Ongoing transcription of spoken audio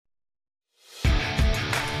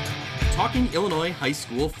talking Illinois high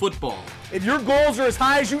school football. If your goals are as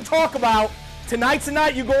high as you talk about, tonight's the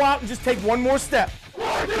night you go out and just take one more step.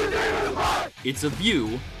 It's a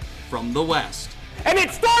view from the West. And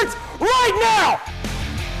it starts right now!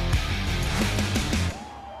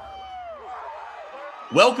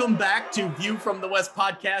 Welcome back to View from the West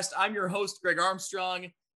podcast. I'm your host, Greg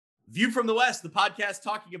Armstrong. View from the West, the podcast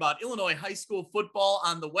talking about Illinois high school football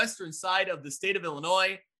on the western side of the state of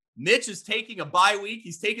Illinois. Mitch is taking a bye week.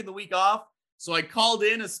 He's taking the week off. So I called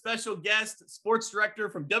in a special guest, sports director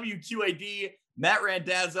from WQAD, Matt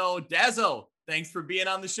Randazzo. Dazzo, thanks for being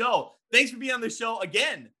on the show. Thanks for being on the show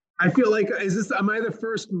again. I feel like, am I the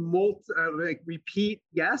first repeat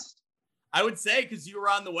guest? I would say, because you were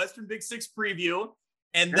on the Western Big Six preview,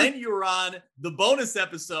 and then you were on the bonus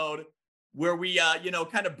episode where we,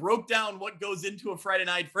 kind of broke down what goes into a Friday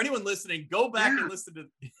night. For anyone listening, go back and listen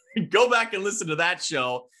to that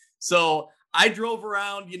show. So I drove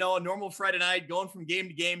around, a normal Friday night, going from game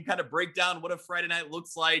to game, kind of break down what a Friday night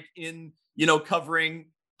looks like in, covering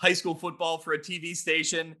high school football for a TV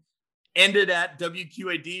station. Ended at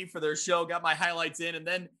WQAD for their show, got my highlights in, and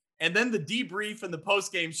then the debrief and the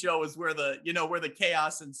post-game show is where the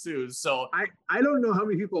chaos ensues. So I don't know how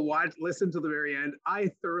many people listen to the very end.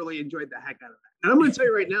 I thoroughly enjoyed the heck out of that. And I'm going to tell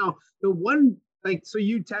you right now, the one, so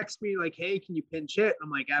you text me like, hey, can you pinch hit?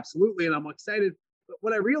 I'm like, absolutely. And I'm excited. But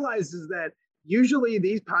what I realized is that usually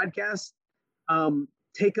these podcasts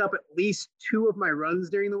take up at least 2 of my runs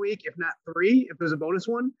during the week, if not 3, if there's a bonus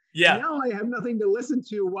one. Yeah. And now I have nothing to listen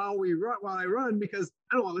to while I run because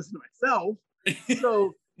I don't want to listen to myself.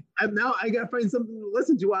 So I got to find something to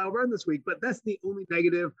listen to while I run this week. But that's the only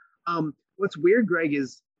negative. What's weird, Greg,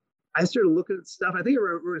 is I started looking at stuff. I think I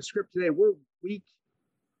wrote a script today. We're week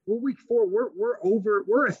 4.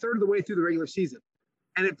 We're a third of the way through the regular season,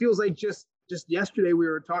 and it feels like just yesterday we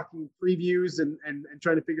were talking previews and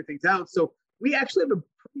trying to figure things out. So we actually have a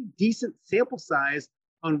pretty decent sample size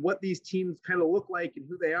on what these teams kind of look like and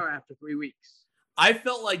who they are after 3 weeks. I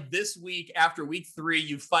felt like this week, after week 3,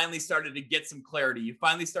 you finally started to get some clarity. You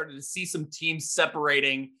finally started to see some teams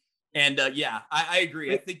separating. And I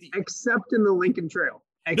agree. I think except in the Lincoln Trail.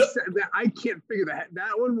 I can't figure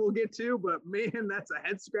that one we'll get to, but man, that's a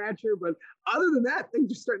head scratcher. But other than that,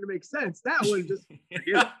 things are starting to make sense. That one just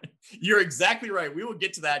You're exactly right. We will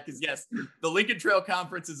get to that because yes, the Lincoln Trail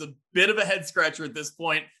Conference is a bit of a head scratcher at this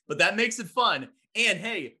point, but that makes it fun. And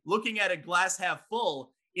hey, looking at a glass half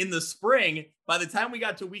full in the spring, by the time we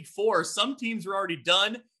got to week 4, some teams were already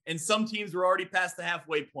done and some teams were already past the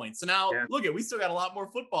halfway point. So now look we still got a lot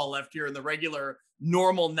more football left here in the regular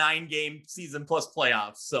normal 9-game season plus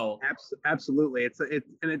playoffs. So absolutely.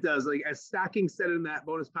 It does, like as Stocking said in that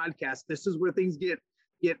bonus podcast, this is where things get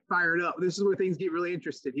fired up. This is where things get really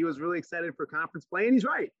interested. He was really excited for conference play, and he's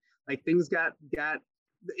right. Like things got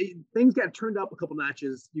turned up a couple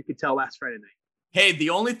notches. You could tell last Friday night. Hey,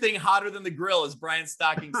 the only thing hotter than the grill is Brian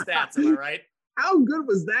Stocking's stats. Am I right? How good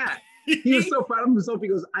was that? He was so proud of himself. He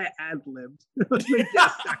goes, I ad-libbed.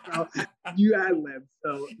 Yes, you ad-libbed.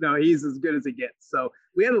 So, no, he's as good as it gets. So,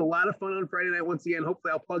 we had a lot of fun on Friday night. Once again,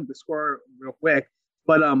 hopefully I'll plug the score real quick.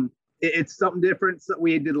 But it's something different. So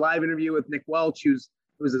we did a live interview with Nick Welch, who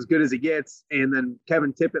was as good as it gets. And then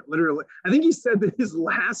Kevin Tippett, literally, I think he said that his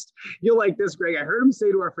last, you'll like this, Greg, I heard him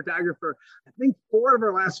say to our photographer, I think 4 of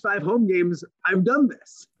our last 5 home games, I've done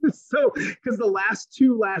this. So, because the last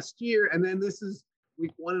 2 last year, and then this is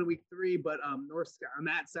week 1 and week 3, but North on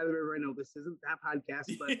that side of the river, I know this isn't that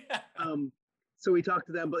podcast, but so we talked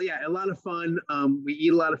to them, but yeah, a lot of fun. We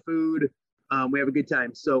eat a lot of food. We have a good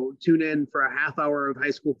time. So tune in for a half hour of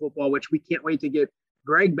high school football, which we can't wait to get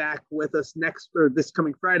Greg back with us this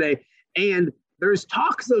coming Friday. And there's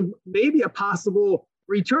talks of maybe a possible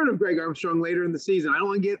return of Greg Armstrong later in the season. I don't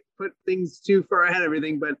want to put things too far ahead of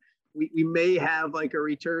everything, but we may have like a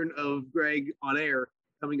return of Greg on air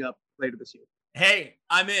coming up later this year. Hey,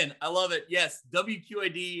 I'm in. I love it. Yes,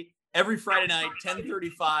 WQAD every Friday night,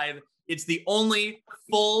 10:35. It's the only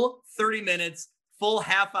full 30 minutes, full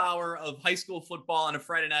half hour of high school football on a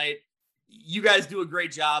Friday night. You guys do a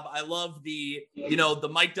great job. I love the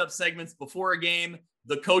mic'd up segments before a game,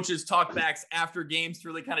 the coaches talk backs after games to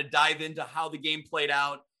really kind of dive into how the game played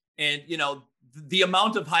out. And, the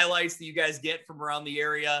amount of highlights that you guys get from around the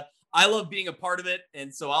area. I love being a part of it,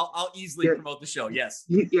 and so I'll easily promote the show. Yes.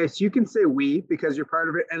 Yes, you can say we because you're part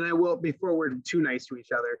of it, and I will before we're too nice to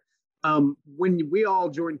each other. When we all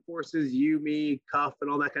joined forces, you, me, Cuff, and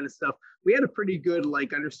all that kind of stuff, we had a pretty good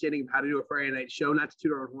understanding of how to do a Friday night show, not to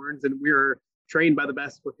toot our own horns, and we were trained by the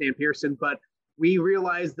best with Dan Pearson, but we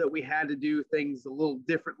realized that we had to do things a little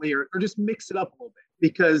differently or just mix it up a little bit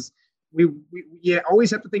because we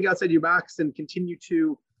always have to think outside your box and continue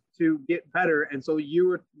to to get better. And so you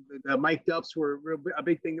were the mic'd ups were a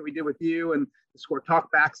big thing that we did with you, and the score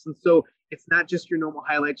talkbacks. And so it's not just your normal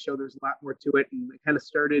highlight show. There's a lot more to it. And it kind of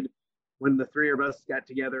started when the three of us got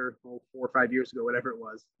together 4 or 5 years ago, whatever it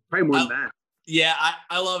was, probably more than that. Yeah,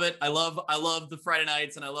 I love it. I love the Friday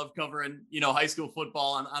nights, and I love covering, high school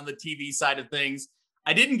football on the TV side of things.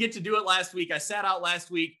 I didn't get to do it last week. I sat out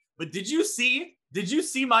last week, but did you see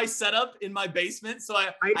my setup in my basement? So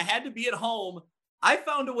I had to be at home. I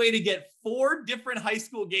found a way to get 4 different high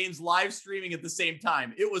school games live streaming at the same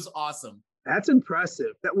time. It was awesome. That's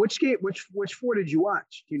impressive. Which 4 did you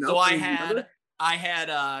watch? Do you know? So I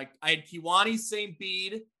had Kewanee St.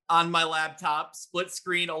 Bede on my laptop, split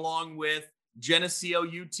screen, along with Geneseo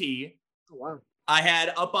UT. Oh, wow. I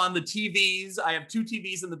had up on the TVs. I have 2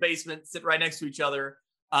 TVs in the basement, sit right next to each other.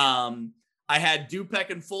 I had Dupec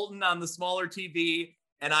and Fulton on the smaller TV,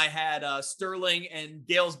 and I had Sterling and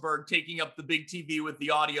Galesburg taking up the big TV with the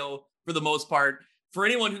audio for the most part. For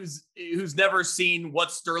anyone who's never seen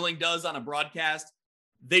what Sterling does on a broadcast,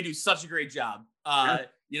 they do such a great job.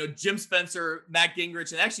 Jim Spencer, Matt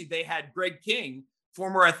Gingrich, and actually they had Greg King,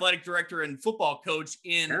 former athletic director and football coach,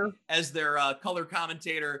 as their color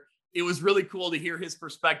commentator. It was really cool to hear his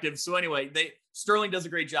perspective. So anyway, Sterling does a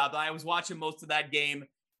great job. I was watching most of that game.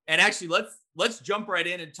 And actually, let's jump right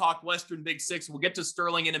in and talk Western Big Six. We'll get to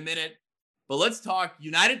Sterling in a minute, but let's talk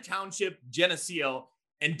United Township, Geneseo.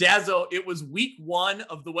 And Dazzo, it was week 1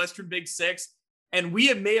 of the Western Big Six, and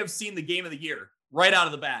we may have seen the game of the year right out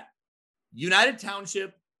of the bat. United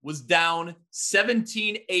Township was down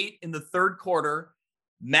 17-8 in the third quarter.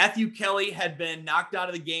 Matthew Kelly had been knocked out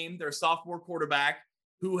of the game, their sophomore quarterback,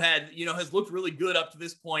 who has looked really good up to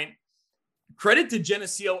this point. Credit to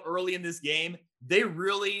Geneseo early in this game. They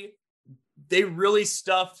really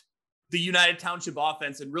stuffed the United Township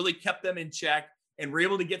offense and really kept them in check and were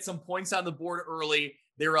able to get some points on the board early.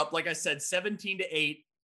 They were up, like I said, 17-8.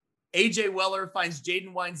 AJ Weller finds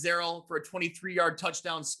Jaden Weinzerl for a 23-yard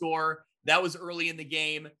touchdown score. That was early in the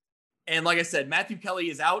game. And like I said, Matthew Kelly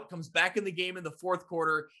is out, comes back in the game in the fourth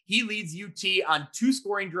quarter. He leads UT on 2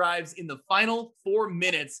 scoring drives in the final 4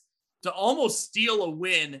 minutes to almost steal a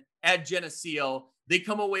win at Geneseo. They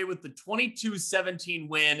come away with the 22-17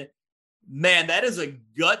 win. Man, that is a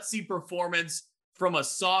gutsy performance from a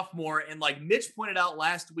sophomore. And like Mitch pointed out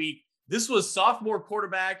last week, this was sophomore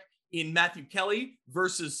quarterback in Matthew Kelly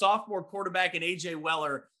versus sophomore quarterback in AJ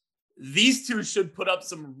Weller. These two should put up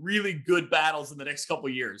some really good battles in the next couple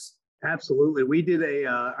of years. Absolutely. We did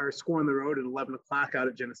our score on the road at 11 o'clock out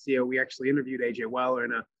at Geneseo. We actually interviewed AJ Weller,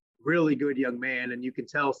 and a really good young man. And you can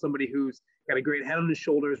tell somebody who's got a great head on his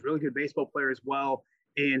shoulders, really good baseball player as well.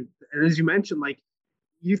 And as you mentioned, like,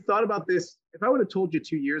 you thought about this, if I would have told you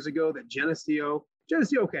 2 years ago that Geneseo,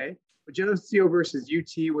 okay, but Geneseo versus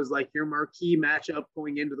UT was like your marquee matchup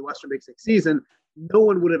going into the Western Big Six season, no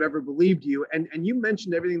one would have ever believed you. And you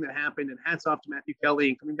mentioned everything that happened, and hats off to Matthew Kelly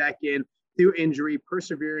and coming back in through injury,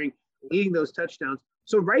 persevering, leading those touchdowns.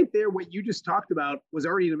 So right there, what you just talked about was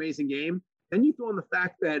already an amazing game. Then you throw in the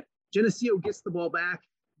fact that Geneseo gets the ball back,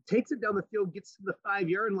 takes it down the field, gets to the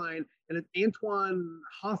 5-yard line, and it's Antoine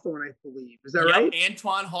Hawthorne, I believe. Is that right?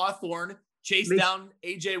 Antoine Hawthorne chased down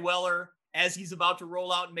AJ Weller as he's about to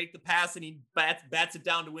roll out and make the pass, and he bats it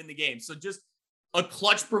down to win the game. So just a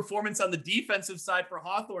clutch performance on the defensive side for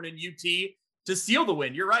Hawthorne and UT to seal the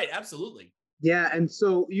win. You're right. Absolutely. Yeah. And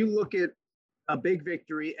so you look at a big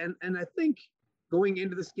victory, and I think going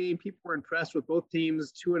into this game, people were impressed with both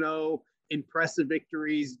teams, 2-0, impressive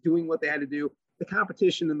victories, doing what they had to do. The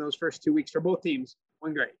competition in those first 2 weeks for both teams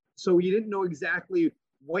went great. So you didn't know exactly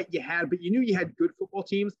what you had, but you knew you had good football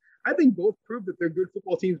teams. I think both proved that they're good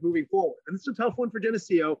football teams moving forward. And it's a tough one for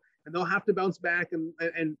Geneseo, and they'll have to bounce back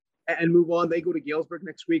and move on. They go to Galesburg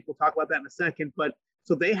next week. We'll talk about that in a second. But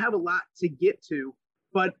so they have a lot to get to.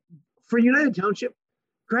 But for United Township,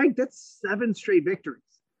 Greg, that's 7 straight victories.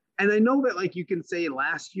 And I know that, like, you can say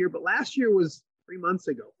last year, but last year was 4 months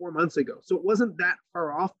ago. So it wasn't that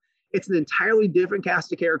far off. It's an entirely different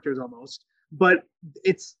cast of characters almost, but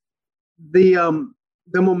it's the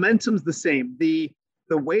momentum's the same. The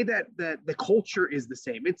way that the culture is the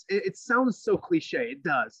same. It sounds so cliche, it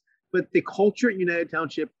does, but the culture at United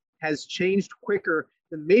Township has changed quicker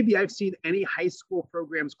than maybe I've seen any high school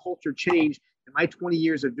program's culture change in my 20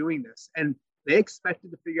 years of doing this. And they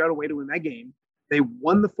expected to figure out a way to win that game. They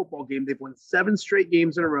won the football game. They've won 7 straight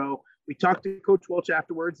games in a row. We talked to Coach Welch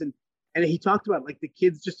afterwards, and he talked about, like, the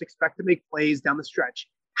kids just expect to make plays down the stretch.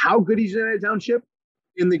 How good is United Township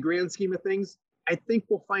in the grand scheme of things? I think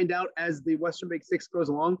we'll find out as the Western Big Six goes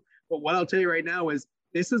along. But what I'll tell you right now is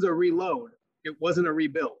this is a reload. It wasn't a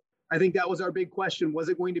rebuild. I think that was our big question. Was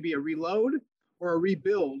it going to be a reload, or a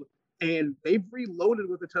rebuild, and they've reloaded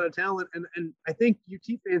with a ton of talent. And I think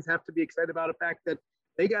UT fans have to be excited about the fact that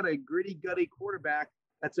they got a gritty, gutty quarterback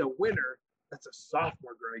that's a winner. That's a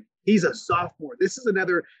sophomore, Greg. He's a sophomore. This is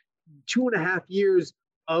another 2.5 years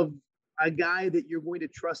of a guy that you're going to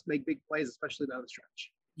trust make big plays, especially down the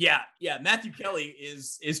stretch. Yeah. Matthew Kelly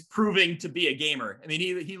is proving to be a gamer. I mean,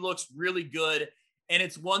 he looks really good. And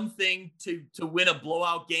it's one thing to win a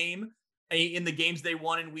blowout game in the games they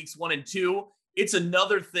won in weeks 1 and 2. It's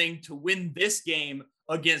another thing to win this game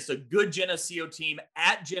against a good Geneseo team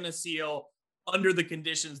at Geneseo under the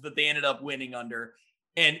conditions that they ended up winning under.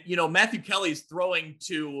 And, Matthew Kelly's throwing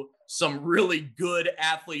to some really good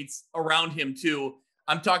athletes around him too.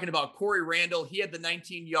 I'm talking about Corey Randall. He had the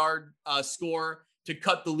 19-yard score to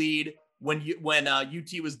cut the lead when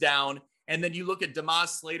UT was down. And then you look at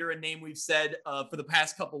Damas Slater, a name we've said for the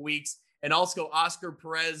past couple weeks, and also Oscar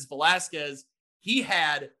Perez Velasquez. He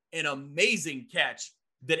had an amazing catch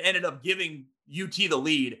that ended up giving UT the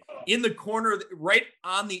lead in the corner, right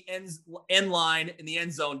on the end line in the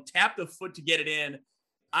end zone, tapped the foot to get it in.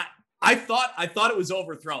 I thought it was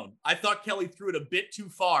overthrown. I thought Kelly threw it a bit too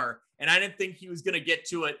far, and I didn't think he was going to get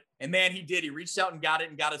to it. And man, he did. He reached out and got it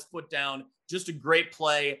and got his foot down. Just a great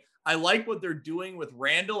play. I like what they're doing with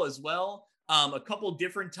Randall as well. A couple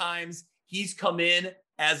different times he's come in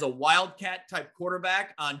as a wildcat type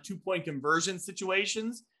quarterback on 2-point conversion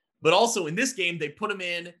situations, but also in this game, they put him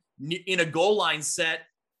in a goal line set.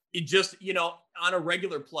 It just, on a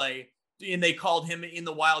regular play, and they called him in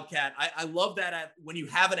the wildcat. I love that when you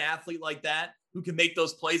have an athlete like that who can make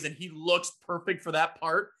those plays, and he looks perfect for that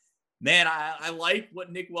part. Man, I like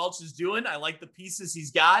what Nick Welch is doing. I like the pieces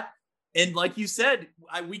he's got. And like you said,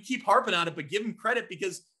 we keep harping on it, but give him credit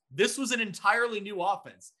because this was an entirely new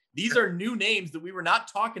offense. These are new names that we were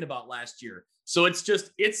not talking about last year. So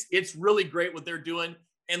it's really great what they're doing.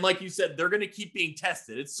 And like you said, they're going to keep being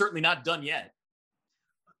tested. It's certainly not done yet.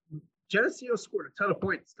 Geneseo scored a ton of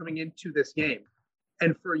points coming into this game.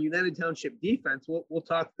 And for United Township defense, we'll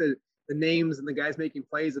talk the names and the guys making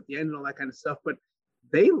plays at the end and all that kind of stuff, but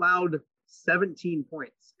they allowed 17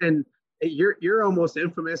 points. And you're almost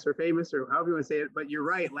infamous or famous or however you want to say it, but you're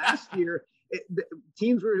right. Last year,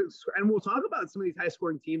 teams were, and we'll talk about some of these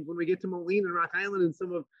high-scoring teams when we get to Moline and Rock Island and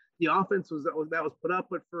some of the offense that was put up.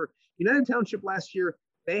 But for United Township last year,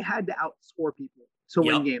 they had to outscore people to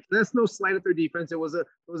win games. That's no slight at their defense. It was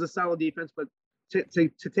a solid defense, but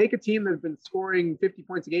to take a team that's been scoring 50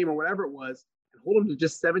 points a game or whatever it was and hold them to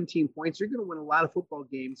just 17 points, you're going to win a lot of football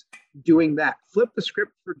games doing that. Flip the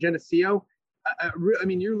script for Geneseo. I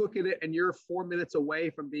mean, you look at it and you're 4 minutes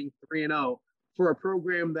away from being 3-0 for a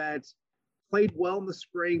program that played well in the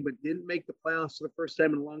spring but didn't make the playoffs for the first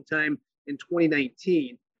time in a long time in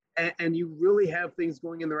 2019. And you really have things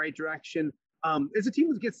going in the right direction. It's a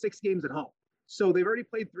team that gets 6 games at home. So they've already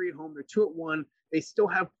played 3 at home. They're 2-1. They still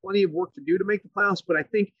have plenty of work to do to make the playoffs. But I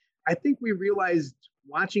think we realized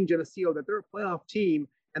watching Geneseo that they're a playoff team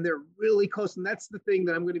and they're really close. And that's the thing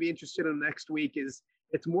that I'm going to be interested in next week is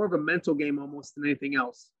it's more of a mental game almost than anything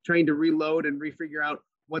else, trying to reload and refigure out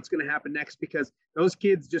what's going to happen next, because those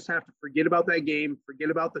kids just have to forget about that game, forget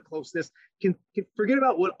about the closeness, can forget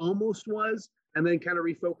about what almost was, and then kind of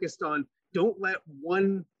refocused on don't let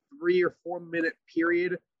 1 3 or 4 minute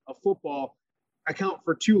period of football account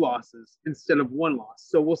for 2 losses instead of 1 loss.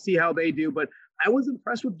 So we'll see how they do. But I was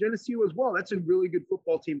impressed with Geneseo as well. That's a really good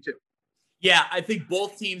football team too. Yeah, I think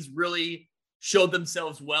both teams really showed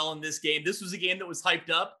themselves well in this game. This was a game that was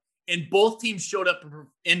hyped up, and both teams showed up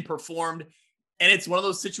and performed. And it's one of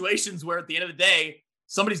those situations where at the end of the day,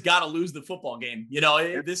 somebody's got to lose the football game.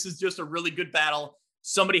 This is just a really good battle.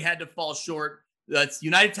 Somebody had to fall short. That's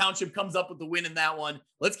United Township comes up with the win in that one.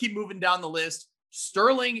 Let's keep moving down the list.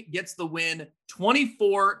 Sterling gets the win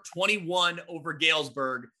 24-21 over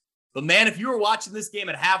Galesburg. But man, if you were watching this game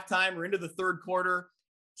at halftime or into the third quarter,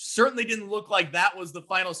 certainly didn't look like that was the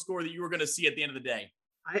final score that you were going to see at the end of the day.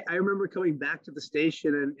 I remember coming back to the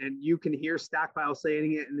station and you can hear Stockpile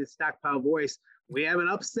saying it in his Stockpile voice. We have an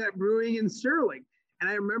upset brewing in Sterling. And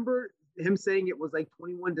I remember him saying it was like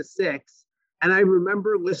 21-6. And I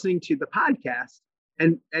remember listening to the podcast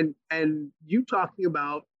and you talking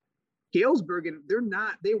about Galesburg, and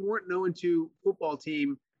they weren't known to football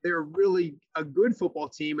team. They're really a good football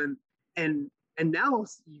team. And now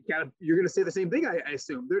you're going to say the same thing. I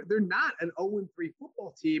assume they're not an 0-3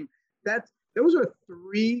 football team. Those are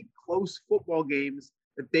 3 close football games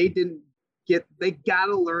that they didn't get. They got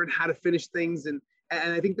to learn how to finish things. And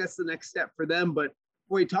I think that's the next step for them. But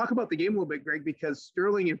boy, talk about the game a little bit, Greg, because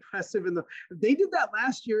Sterling impressive. They did that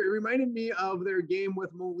last year. It reminded me of their game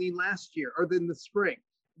with Moline last year, or in the spring,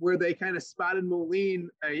 where they kind of spotted Moline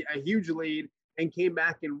a huge lead and came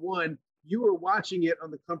back and won. You were watching it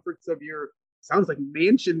on the comforts of your, sounds like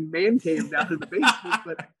mansion man cave down in the basement,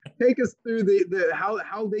 but take us through the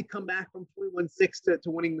how they come back from 21-6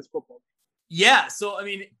 to winning this football game. Yeah. So, I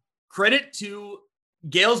mean, credit to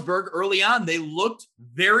Galesburg early on. They looked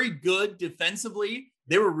very good defensively.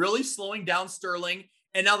 They were really slowing down Sterling.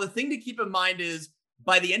 And now the thing to keep in mind is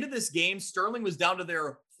by the end of this game, Sterling was down to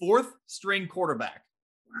their 4th string quarterback.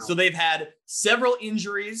 Wow. So they've had several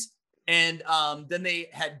injuries. And then they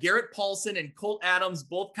had Garrett Paulson and Colt Adams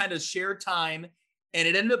both kind of share time. And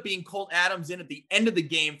it ended up being Colt Adams in at the end of the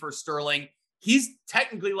game for Sterling. He's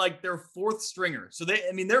technically like their 4th stringer. So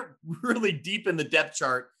they're really deep in the depth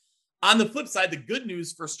chart. On the flip side, the good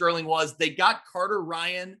news for Sterling was they got Carter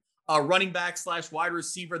Ryan, running back / wide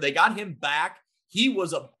receiver. They got him back. He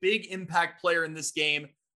was a big impact player in this game.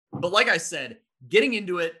 But like I said, getting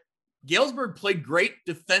into it, Galesburg played great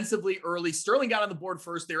defensively early. Sterling got on the board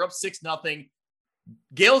first. They were up 6-0.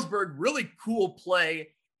 Galesburg, really cool play.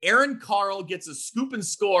 Aaron Carl gets a scoop and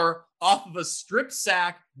score off of a strip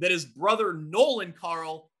sack that his brother Nolan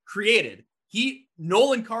Carl created.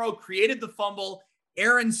 Nolan Carl created the fumble.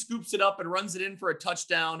 Aaron scoops it up and runs it in for a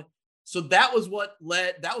touchdown. So that was what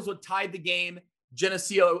tied the game.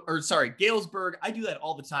 Galesburg. I do that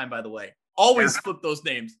all the time, by the way. Always flip those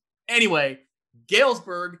names. Anyway,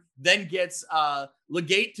 Galesburg then gets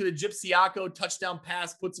Legate to the Gypsiaco touchdown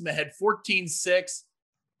pass, puts them ahead 14-6.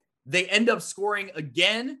 They end up scoring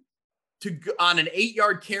again on an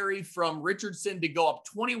 8-yard carry from Richardson to go up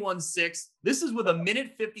 21-6. This is with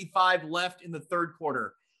 1:55 left in the third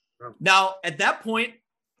quarter. Now, at that point,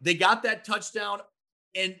 they got that touchdown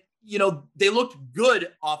and, they looked good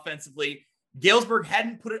offensively. Galesburg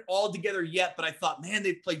hadn't put it all together yet, but I thought, man,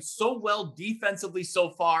 they've played so well defensively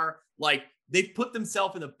so far. Like, they've put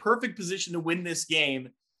themselves in the perfect position to win this game.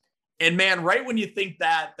 And man, right when you think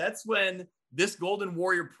that's when this Golden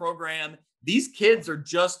Warrior program, these kids are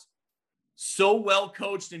just so well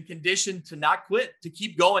coached and conditioned to not quit, to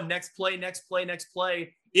keep going. Next play, next play, next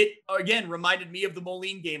play. It again reminded me of the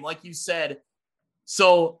Moline game, like you said.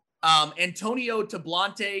 So Antonio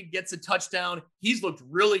Tablante gets a touchdown. He's looked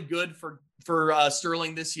really good for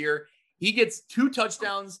Sterling this year. He gets 2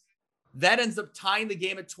 touchdowns. That ends up tying the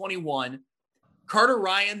game at 21. Carter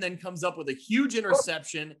Ryan then comes up with a huge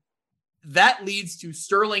interception. That leads to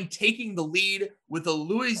Sterling taking the lead with a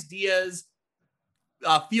Luis Diaz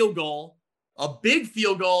field goal, a big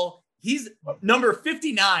field goal. He's number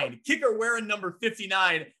 59, kicker wearing number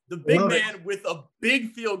 59, the big man with a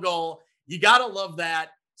big field goal. You got to love that.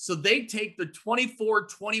 So they take the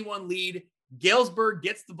 24-21 lead. Galesburg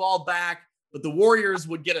gets the ball back, but the Warriors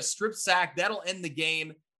would get a strip sack. That'll end the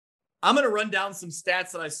game. I'm going to run down some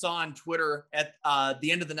stats that I saw on Twitter at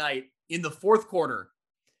the end of the night in the fourth quarter.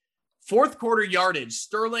 Fourth quarter yardage,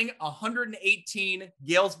 Sterling 118,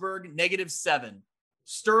 Galesburg -7.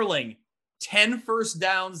 Sterling 10 first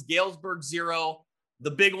downs, Galesburg 0. The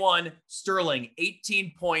big one, Sterling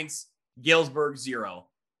 18 points, Galesburg 0.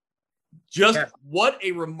 What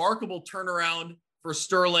a remarkable turnaround for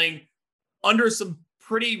Sterling under some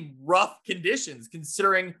pretty rough conditions,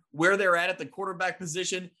 considering where they're at the quarterback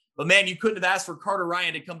position. But man, you couldn't have asked for Carter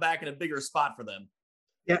Ryan to come back in a bigger spot for them.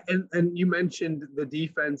 Yeah, and you mentioned the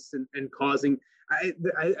defense and causing.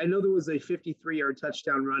 I know there was a 53-yard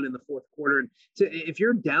touchdown run in the fourth quarter. And if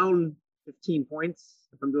you're down 15 points,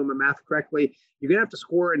 if I'm doing my math correctly, you're going to have to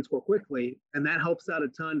score and score quickly, and that helps out a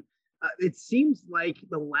ton. It seems like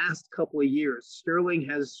the last couple of years, Sterling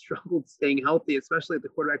has struggled staying healthy, especially at the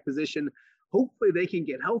quarterback position. Hopefully they can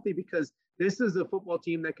get healthy because this is a football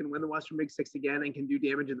team that can win the Western Big Six again and can do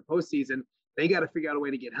damage in the postseason. They got to figure out a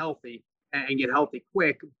way to get healthy and get healthy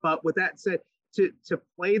quick. But with that said, to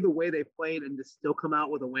play the way they played and to still come out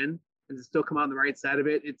with a win and to still come out on the right side of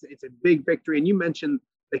it, it's a big victory. And you mentioned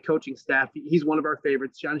the coaching staff. He's one of our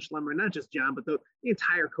favorites, John Schlemmer, not just John, but the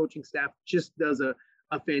entire coaching staff just does a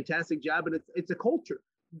fantastic job. And it's a culture.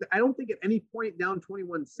 I don't think at any point down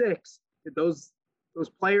 21-6 that those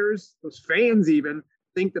players, those fans even,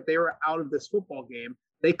 think that they were out of this football game.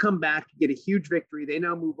 They come back, get a huge victory. They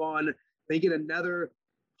now move on. They get another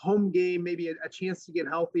home game, maybe a chance to get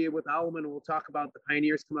healthy with Alleman. We'll talk about the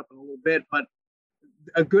Pioneers come up in a little bit, but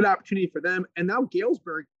a good opportunity for them. And now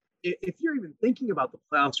Galesburg, if you're even thinking about the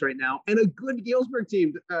playoffs right now, and a good Galesburg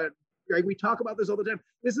team, Greg, we talk about this all the time.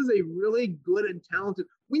 This is a really good and talented.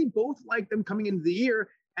 We both like them coming into the year,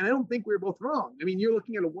 and I don't think we were both wrong. I mean, you're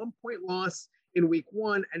looking at a 1-point loss in week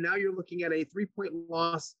 1, and now you're looking at a 3-point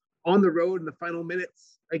loss on the road in the final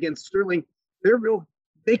minutes against Sterling.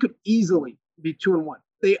 They could easily be 2-1.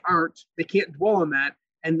 They aren't. They can't dwell on that.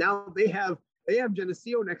 And now they have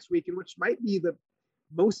Geneseo next week, and which might be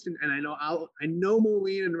and I know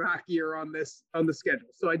Moline and Rocky are on the schedule,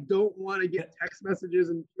 so I don't want to get text messages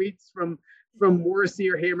and tweets from Morrissey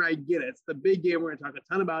or Hammer. I get it. It's the big game. We're going to talk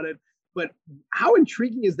a ton about it. But how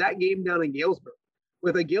intriguing is that game down in Galesburg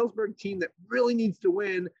with a Galesburg team that really needs to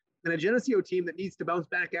win and a Geneseo team that needs to bounce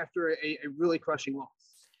back after a really crushing loss?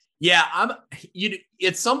 Yeah,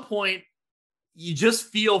 at some point, you just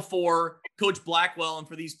feel for Coach Blackwell and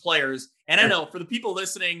for these players. And I know for the people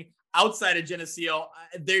listening outside of Geneseo,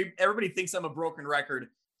 everybody thinks I'm a broken record.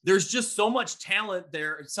 There's just so much talent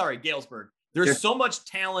there. Sorry, Galesburg. There's so much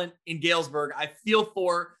talent in Galesburg. I feel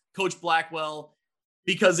for Coach Blackwell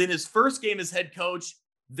because in his first game as head coach,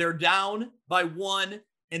 they're down by 1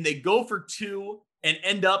 and they go for 2 and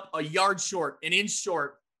end up a yard short, an inch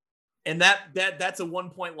short. And that's a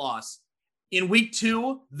 1-point loss. In week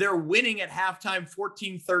 2, they're winning at halftime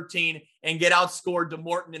 14-13 and get outscored to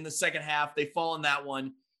Morton in the second half. They fall in that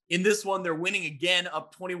one. In this one, they're winning again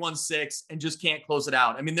up 21-6 and just can't close it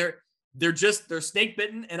out. I mean, they're snake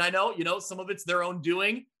bitten. And I know, some of it's their own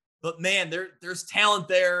doing, but man, there's talent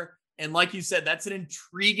there. And like you said, that's an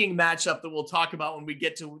intriguing matchup that we'll talk about when we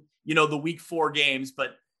get to, the week 4 games,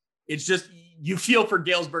 but it's just, you feel for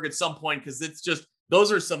Galesburg at some point, because it's just,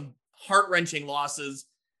 those are some heart-wrenching losses.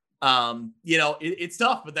 It's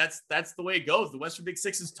tough, but that's the way it goes. The Western Big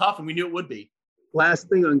Six is tough, and we knew it would be. Last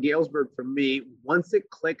thing on Galesburg for me, once it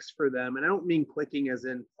clicks for them, and I don't mean clicking as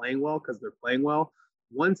in playing well, because they're playing well.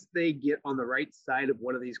 Once they get on the right side of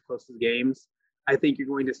one of these closest games, I think you're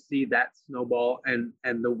going to see that snowball and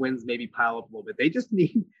the wins maybe pile up a little bit. They just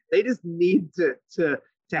need to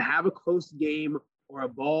have a close game or a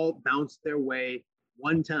ball bounce their way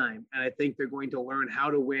one time. And I think they're going to learn how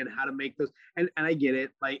to win, how to make those. And I get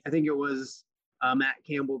it. Like, I think it was Matt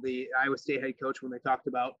Campbell, the Iowa State head coach, when they talked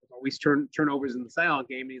about always turnovers in the silent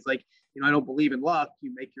game. And he's like, I don't believe in luck.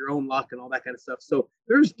 You make your own luck and all that kind of stuff. So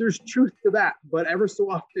there's truth to that. But ever so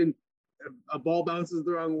often, a ball bounces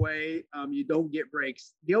the wrong way. You don't get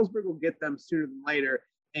breaks. Galesburg will get them sooner than later.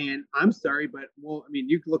 And I'm sorry, but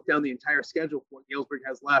you can look down the entire schedule for what Galesburg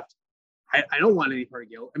has left. I don't want any part of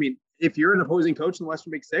Gale. I mean, if you're an opposing coach in the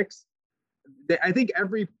Western Big Six, I think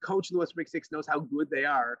every coach in the Western Big Six knows how good they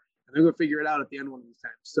are, and they're going to figure it out at the end one of these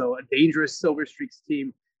times. So a dangerous Silver Streaks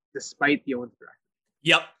team, despite the 0-3 record.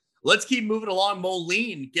 Yep. Let's keep moving along.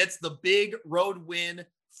 Moline gets the big road win,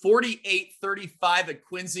 48-35 at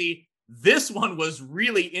Quincy. This one was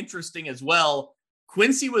really interesting as well.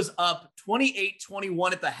 Quincy was up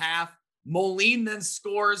 28-21 at the half. Moline then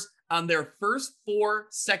scores on their first 4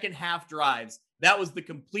 second half drives. That was the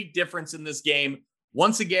complete difference in this game.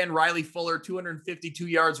 Once again, Riley Fuller, 252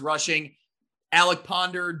 yards rushing. Alec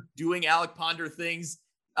Ponder doing Alec Ponder things.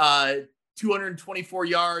 224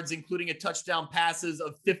 yards, including a touchdown passes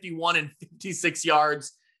of 51 and 56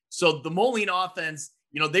 yards. So the Moline offense,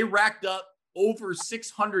 they racked up over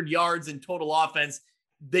 600 yards in total offense.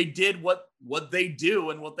 They did what they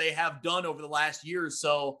do and what they have done over the last year or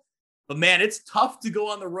so. But man, it's tough to go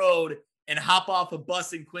on the road and hop off a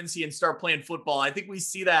bus in Quincy and start playing football. I think we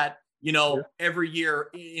see that, every year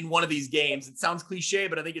in one of these games. It sounds cliche,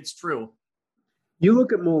 but I think it's true. You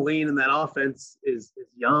look at Moline, and that offense is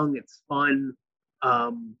young. It's fun.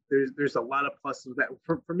 There's a lot of pluses with that.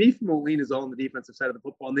 For me, Moline is all on the defensive side of the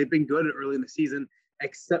football, and they've been good early in the season,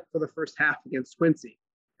 except for the first half against Quincy.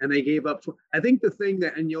 And they gave up. I think the thing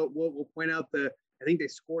that, and we'll point out I think they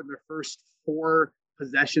scored in their first 4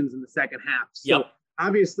 possessions in the second half. So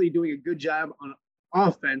obviously doing a good job on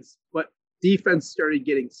offense, but defense started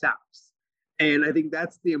getting stops. And I think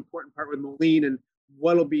that's the important part with Moline, and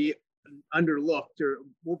what'll be underlooked or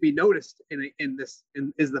won't be noticed in this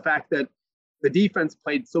is the fact that the defense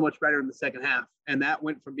played so much better in the second half. And that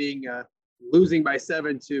went from being losing by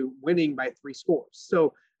 7 to winning by 3 scores.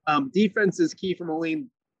 So defense is key for Moline.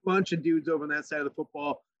 Bunch of dudes over on that side of the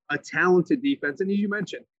football, a talented defense. And as you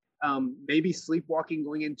mentioned, maybe sleepwalking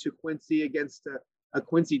going into Quincy against a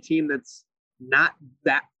Quincy team that's not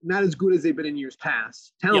as good as they've been in years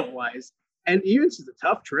past, talent-wise. And even it's just a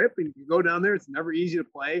tough trip, and you go down there, it's never easy to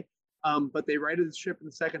play. But they righted the ship in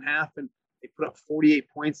the second half, and they put up 48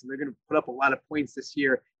 points, and they're going to put up a lot of points this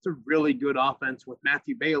year. It's a really good offense with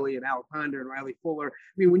Matthew Bailey and Alec Ponder and Riley Fuller.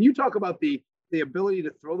 I mean, when you talk about the ability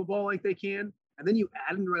to throw the ball like they can, and then you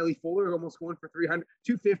add in Riley Fuller, almost going for 300,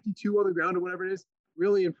 252 on the ground or whatever it is,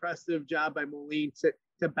 really impressive job by Moline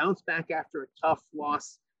to bounce back after a tough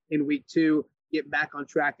loss in week 2, get back on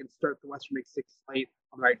track, and start the Western Big Six slate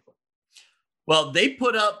on the right foot. Well, they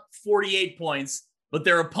put up 48 points, but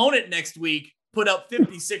their opponent next week put up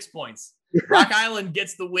 56 points. Rock Island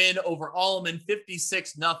gets the win over Alleman,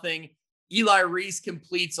 56-0. Eli Reese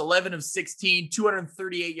completes 11 of 16,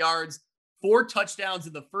 238 yards, 4 touchdowns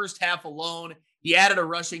in the first half alone. He added a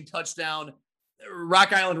rushing touchdown.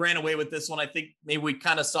 Rock Island ran away with this one. I think maybe we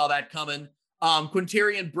kind of saw that coming.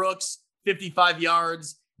 Quinterian Brooks, 55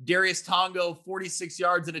 yards. Darius Tongo, 46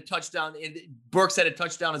 yards and a touchdown. And Brooks had a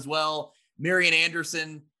touchdown as well. Marion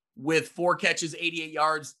Anderson with 4 catches, 88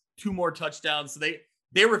 yards, 2 more touchdowns. So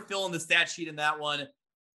they were filling the stat sheet in that one.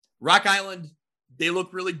 Rock Island, they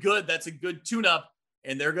look really good. That's a good tune-up,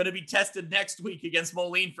 and they're going to be tested next week against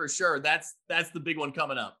Moline for sure. That's the big one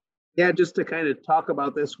coming up. Yeah, just to kind of talk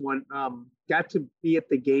about this one, got to be at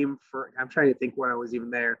the game for, I'm trying to think when I was even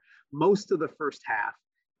there, most of the first half.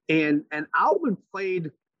 And Audubon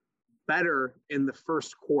played better in the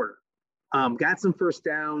first quarter. Got some first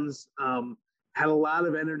downs, had a lot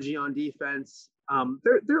of energy on defense.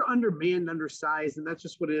 They're undermanned, undersized, and that's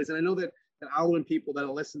just what it is. And I know that Audubon people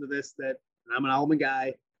that'll listen to this, that I'm an Audubon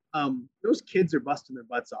guy, those kids are busting their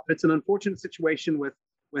butts off. It's an unfortunate situation with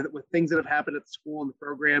things that have happened at the school and the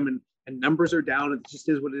program, and numbers are down. It just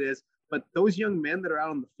is what it is. But those young men that are out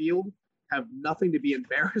on the field have nothing to be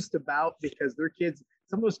embarrassed about, because they're kids.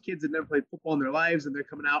 Some of those kids have never played football in their lives, and they're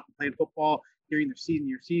coming out and playing football during their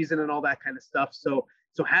senior season and all that kind of stuff. So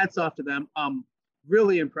hats off to them.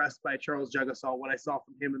 Really impressed by Charles Jugasol, what I saw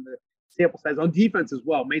from him in the sample size on defense as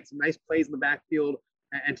well. Made some nice plays in the backfield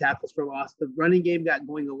and tackles for loss. The running game got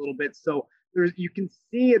going a little bit. So you can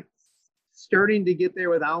see it starting to get there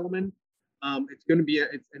with Alleman. It's going to be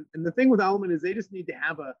and the thing with Alleman is they just need to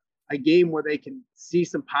have a game where they can see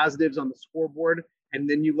some positives on the scoreboard, and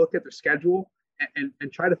then you look at their schedule and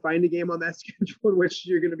try to find a game on that schedule in which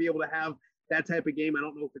you're going to be able to have that type of game. I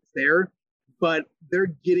don't know if it's there, but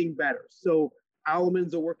they're getting better. So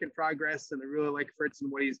Alleman's a work in progress, and I really like Fritz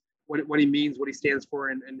and what he means, what he stands for,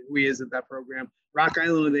 and who he is at that program. Rock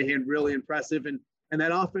Island, on the hand, really impressive, and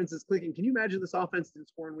that offense is clicking. Can you imagine this offense didn't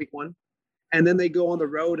score in week 1? And then they go on the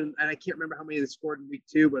road, and I can't remember how many they scored in week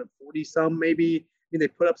 2, but 40-some maybe. I mean, they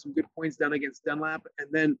put up some good points down against Dunlap, and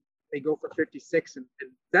then they go for 56, and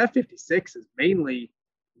that 56 is mainly,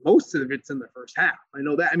 most of it's in the first half. I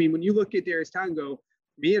know that. I mean, when you look at Darius Tongo,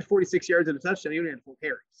 he had 46 yards and a touchdown. He only had 4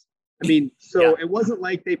 carries. I mean, so yeah. It wasn't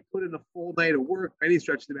like they put in a full night of work by any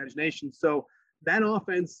stretch of the imagination. So that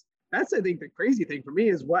offense, that's, I think, the crazy thing for me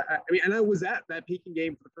is and I was at that Pekin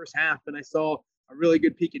game for the first half, and I saw a really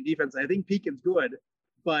good Pekin defense. I think Pekin's good,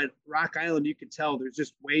 but Rock Island, you could tell there's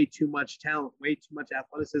just way too much talent, way too much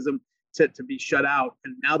athleticism to be shut out.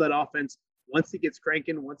 And now that offense, once it gets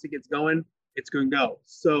cranking, once it gets going, it's going to go.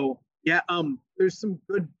 So yeah, there's some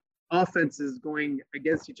good offenses going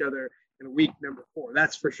against each other in week number 4.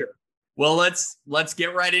 That's for sure. Well, let's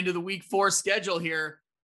get right into the week 4 schedule here.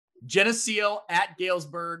 Geneseo at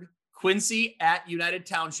Galesburg, Quincy at United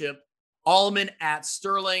Township, Alleman at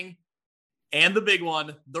Sterling, and the big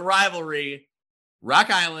one, the rivalry,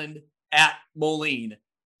 Rock Island at Moline.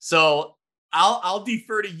 So I'll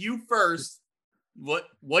defer to you first.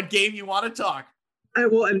 What game you want to talk? I'm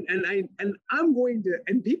going to,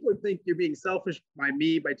 and people would think you're being selfish by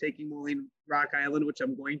taking Moline Rock Island, which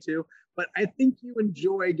I'm going to, but I think you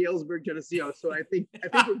enjoy Galesburg Geneseo, so I think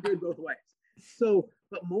we're good both ways. So,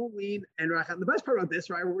 but Moline and Rock Island, the best part about this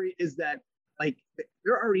rivalry is that like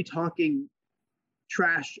they're already talking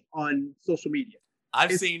trash on social media.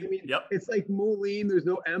 It's like Moline, there's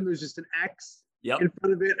no M, there's just an X in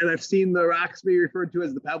front of it, and I've seen the rocks be referred to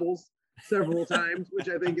as the Pebbles several times, which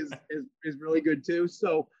I think is really good too.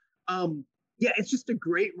 So it's just a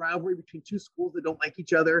great rivalry between two schools that don't like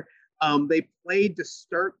each other. They played to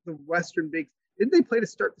start the Western Big. Didn't they play to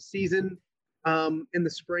start the season in the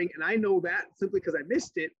spring? And I know that simply because I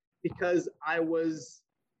missed it, because I was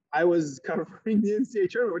covering the NCAA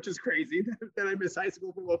tournament, which is crazy that I missed high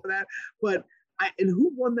school football for that. But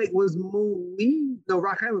who won that was Moline? No,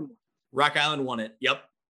 Rock Island won. Rock Island won it. Yep.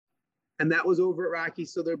 And that was over at Rocky.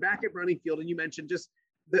 So they're back at Running Field, and you mentioned just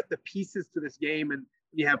the pieces to this game, and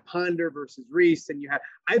you have Ponder versus Reese, and you have,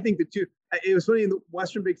 I think the two, it was funny in the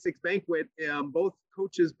Western Big Six banquet, both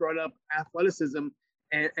coaches brought up athleticism,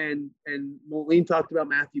 and Moline talked about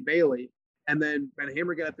Matthew Bailey, and then Ben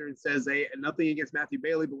Hammer got up there and says, hey, nothing against Matthew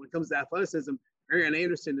Bailey, but when it comes to athleticism, Marion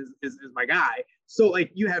Anderson is my guy. So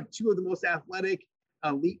like you have two of the most athletic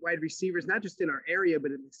elite wide receivers, not just in our area,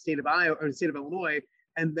 but in the state of Iowa or the state of Illinois.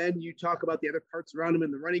 And then you talk about the other parts around them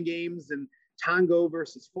in the running games, and Tongo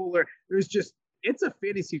versus Fuller. There's just, it's a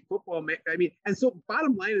fantasy football. I mean, and so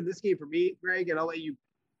bottom line in this game for me, Greg, and I'll let you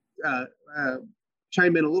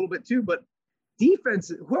chime in a little bit too, but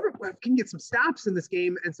defense, whoever can get some stops in this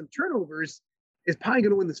game and some turnovers is probably going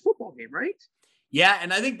to win this football game, right? Yeah,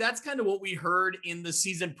 and I think that's kind of what we heard in the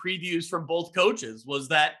season previews from both coaches, was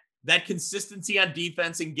that consistency on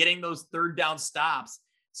defense and getting those third down stops.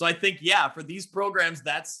 So I think, yeah, for these programs,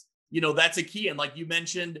 that's a key. And like you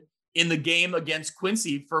mentioned in the game against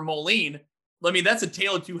Quincy for Moline, I mean, that's a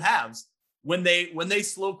tale of two halves. When they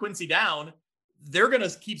slow Quincy down, they're going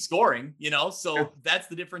to keep scoring, so that's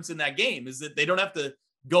the difference in that game, is that they don't have to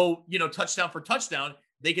go, touchdown for touchdown.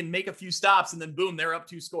 They can make a few stops and then boom, they're up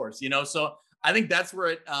 2 scores, so I think that's where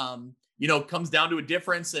it, comes down to a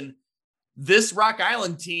difference. And this Rock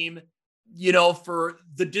Island team, for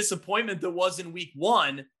the disappointment that was in week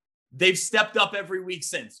 1, they've stepped up every week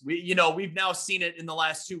since. We've now seen it in the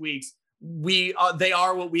last 2 weeks. They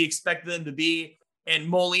are what we expected them to be. And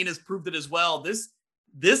Moline has proved it as well.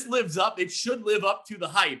 This lives up. It should live up to the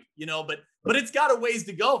hype, but it's got a ways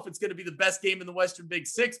to go if it's going to be the best game in the Western Big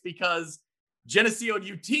Six, because Geneseo and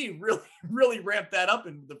UT really, really ramped that up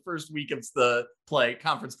in the first week of the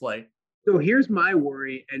conference play. So here's my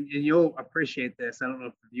worry, and you'll appreciate this. I don't know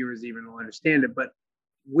if the viewers even will understand it, but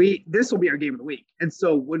this will be our game of the week. And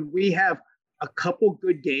so when we have a couple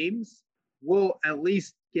good games, we'll leave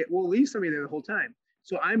somebody there the whole time.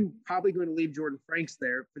 So I'm probably going to leave Jordan Franks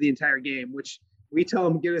there for the entire game, which we tell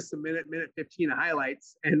him, get us a minute 15 of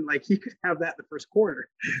highlights, and like he could have that in the first quarter.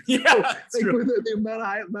 Yeah, so, with the amount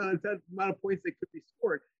of points that could be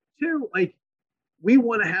scored. 2, like we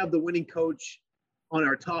want to have the winning coach on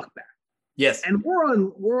our talk back. Yes, and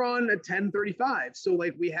we're on at 10:35, so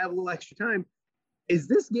like we have a little extra time. Is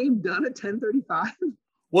this game done at 10:35?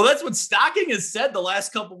 Well, that's what Stocking has said the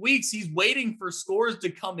last couple of weeks. He's waiting for scores to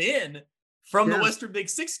come in from the Western Big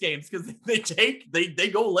Six games, because they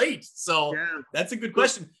go late. So that's a good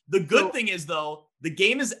question. The good thing is, though, the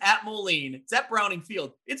game is at Moline. It's at Browning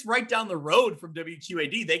Field. It's right down the road from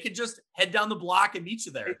WQAD. They could just head down the block and meet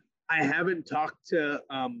you there. I haven't talked to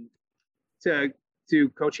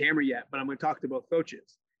Coach Hammer yet, but I'm going to talk to both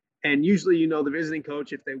coaches. And usually, the visiting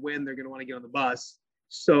coach, if they win, they're going to want to get on the bus.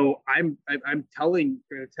 So I'm going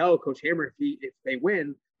to tell Coach Hammer, if they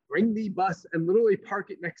win, bring the bus and literally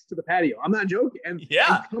park it next to the patio. I'm not joking. And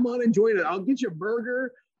come on and join it. I'll get you a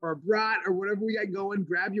burger or a brat or whatever we got going.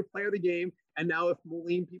 Grab your player of the game. And now if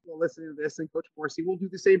Moline people are listening to this, and Coach Morrissey will do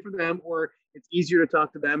the same for them, or it's easier to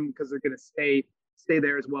talk to them because they're going to stay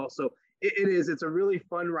there as well. So it's a really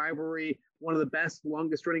fun rivalry, one of the best,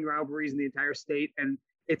 longest running rivalries in the entire state. And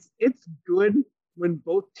it's good when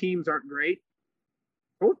both teams aren't great.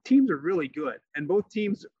 Both teams are really good, and both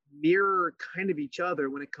teams mirror kind of each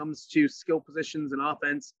other when it comes to skill positions and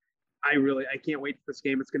offense. I can't wait for this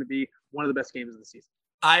game. It's going to be one of the best games of the season.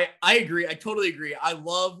 I agree. I totally agree. I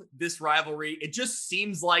love this rivalry. It just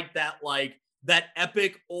seems like that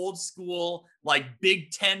epic old school, like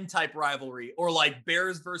Big Ten type rivalry, or like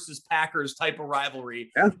Bears versus Packers type of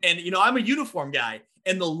rivalry. Yeah. And, I'm a uniform guy,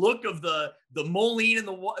 and the look of the Moline and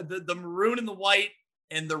the maroon and the white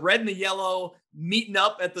and the red and the yellow meeting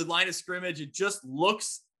up at the line of scrimmage, it just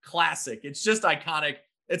looks classic. It's just iconic.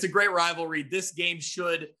 It's a great rivalry. This game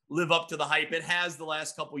should live up to the hype. It has the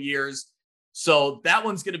last couple years. So that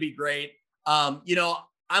one's going to be great. I'm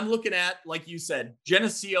looking at, like you said,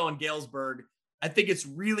 Geneseo and Galesburg. I think it's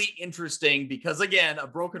really interesting because, again, a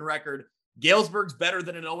broken record. Galesburg's better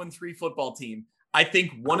than an 0-3 football team. I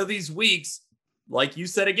think one of these weeks, like you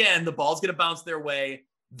said, again, the ball's going to bounce their way.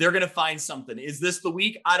 They're going to find something. Is this the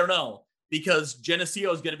week? I don't know, because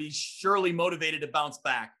Geneseo is going to be surely motivated to bounce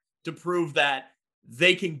back, to prove that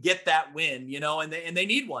they can get that win, and they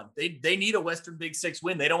need one. They need a Western Big Six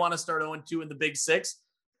win. They don't want to start 0-2 in the Big Six.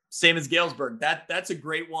 Same as Galesburg. That's a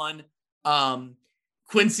great one.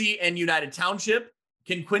 Quincy and United Township.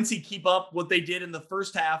 Can Quincy keep up what they did in the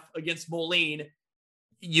first half against Moline?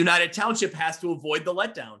 United Township has to avoid the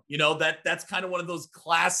letdown. That's kind of one of those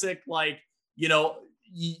classic,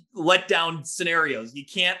 letdown scenarios. You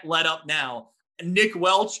can't let up now. Nick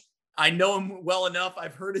Welch, I know him well enough.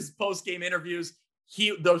 I've heard his post-game interviews.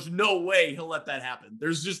 There's no way he'll let that happen.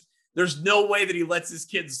 There's no way that he lets his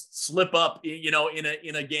kids slip up,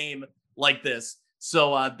 in a game like this.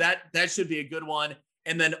 So that should be a good one.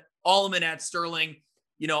 And then Alleman at Sterling.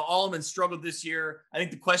 Alleman struggled this year. I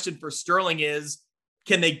think the question for Sterling is,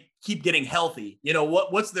 can they keep getting healthy?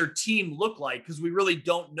 What's their team look like? Because we really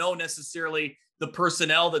don't know necessarily the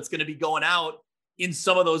personnel that's going to be going out in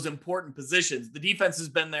some of those important positions. The defense has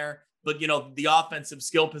been there, but the offensive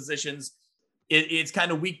skill positions, it's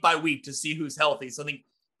kind of week by week to see who's healthy. So I think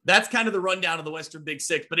that's kind of the rundown of the Western Big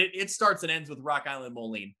Six, but it starts and ends with Rock Island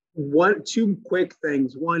Moline. Two quick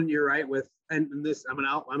things. One, you're right with, and this, I'm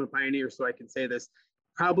a pioneer, so I can say this,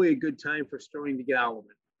 probably a good time for Sterling to get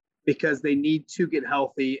Alleman, because they need to get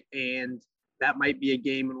healthy. And that might be a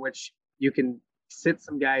game in which you can sit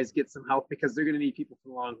some guys, get some help, because they're going to need people for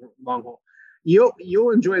the long haul.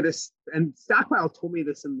 You'll enjoy this. And Stockpile told me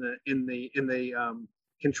this in the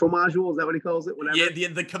control module. Is that what he calls it? Whatever. Yeah,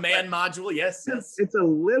 the command module. Yes. It's a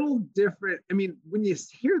little different. I mean, when you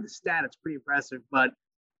hear the stat, it's pretty impressive. But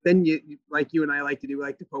then you like you and I like to do,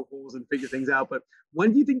 like to poke holes and figure things out. But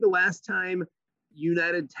when do you think the last time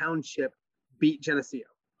United Township beat Geneseo?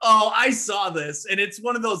 Oh, I saw this, and it's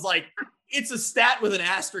one of those, like, it's a stat with an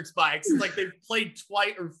asterisk by it. It's like they've played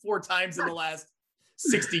twice or 4 times in the last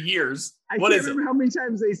 60 years. I can't remember how many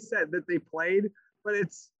times they said that they played, but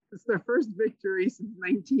it's their first victory since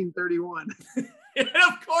 1931. And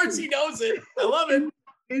of course he knows it. I love it.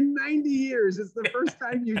 In 90 years, it's the first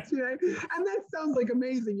time you did. And that sounds like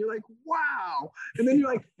amazing. You're like, wow. And then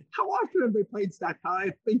you're like, how often have they played Stock College?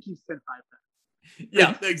 I think you said 5 times.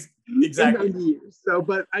 Yeah, exactly. In 90 years. So,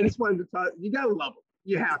 but I just wanted to talk. You got to love him.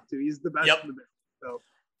 You have to. He's the best in the business.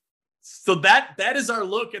 So that is our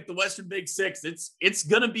look at the Western Big Six. It's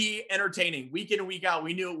going to be entertaining week in and week out.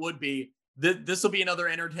 We knew it would be. This will be another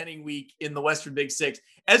entertaining week in the Western Big Six.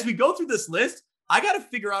 As we go through this list, I got to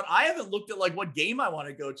figure out, I haven't looked at like what game I want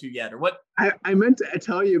to go to yet, or what. I meant to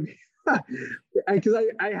tell you because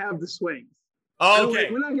I have the swings. Oh, okay.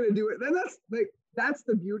 We're not going to do it. Then that's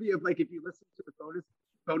the beauty of, like, if you listen to the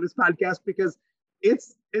bonus podcast, because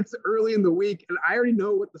it's early in the week and I already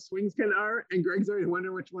know what the swings kind of are, and Greg's already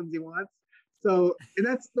wondering which ones he wants. So, and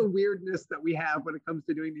that's the weirdness that we have when it comes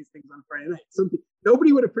to doing these things on Friday night.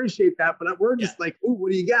 Nobody would appreciate that, but we're just like, "Ooh,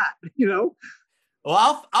 what do you got?" You know.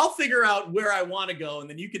 Well, I'll figure out where I want to go, and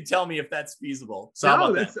then you can tell me if that's feasible.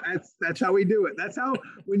 So that's how we do it. That's how,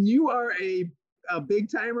 when you are a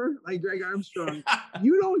big timer like Greg Armstrong,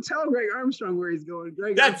 you don't tell Greg Armstrong where he's going.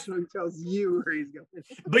 Armstrong tells you where he's going.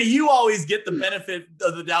 But you always get the benefit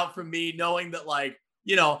of the doubt from me, knowing that, like,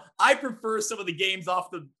 you know, I prefer some of the games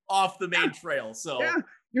off the main trail. So yeah,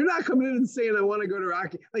 you're not coming in and saying I want to go to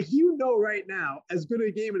Rocky. Like, you know, right now, as good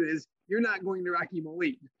a game it is, you're not going to Rocky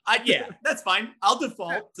Moline. Yeah, that's fine. I'll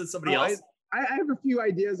default to somebody else. I have a few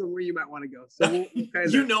ideas on where you might want to go. So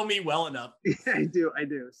you know me well enough. Yeah, I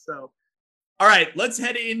do. So. All right, let's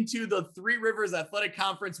head into the Three Rivers Athletic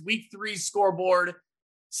Conference Week 3 scoreboard.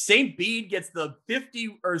 St. Bede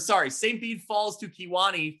falls to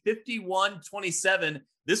Kewanee 51-27.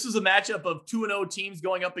 This was a matchup of 2-0 teams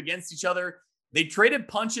going up against each other. They traded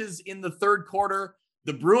punches in the third quarter.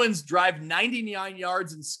 The Bruins drive 99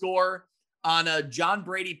 yards and score on a John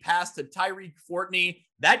Brady pass to Tyreek Fortney.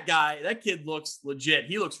 That kid looks legit.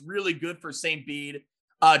 He looks really good for St. Bede.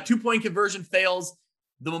 2-point conversion fails.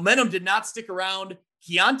 The momentum did not stick around.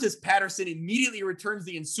 Keontis Patterson immediately returns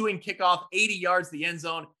the ensuing kickoff 80 yards to the end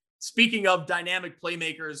zone. Speaking of dynamic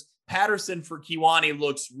playmakers, Patterson for Kewanee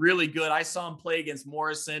looks really good. I saw him play against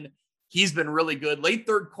Morrison. He's been really good. Late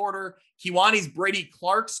third quarter, Kewanee's Brady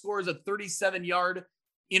Clark scores a 37-yard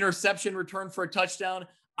interception return for a touchdown.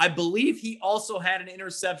 I believe he also had an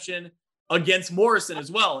interception against Morrison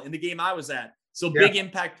as well in the game I was at. So big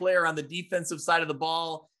impact player on the defensive side of the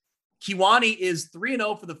ball. Kewanee is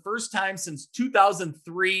 3-0 for the first time since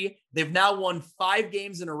 2003. They've now won 5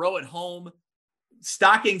 games in a row at home.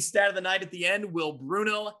 Stocking stat of the night at the end, Will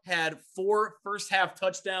Bruno had 4 first-half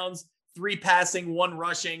touchdowns, 3 passing, 1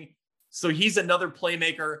 rushing. So he's another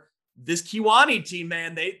playmaker. This Kewanee team,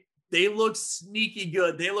 man, they look sneaky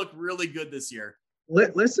good. They look really good this year.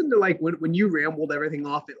 Listen to, like, when you rambled everything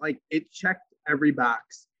off, it checked every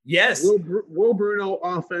box. Yes. Will Bruno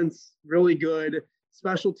offense, really good.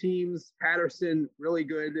 Special teams, Patterson, really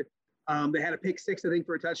good. They had a pick 6, I think,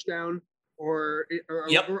 for a touchdown, or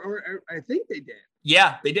I think they did.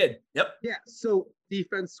 Yeah, they did. Yep. Yeah. So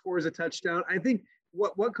defense scores a touchdown. I think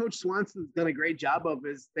what Coach Swanson's done a great job of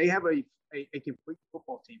is they have a complete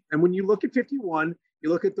football team. And when you look at 51, you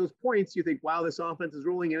look at those points, you think, wow, this offense is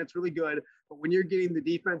rolling and it's really good. But when you're getting the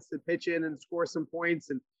defense to pitch in and score some points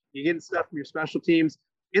and you're getting stuff from your special teams,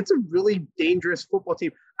 it's a really dangerous football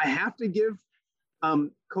team. I have to give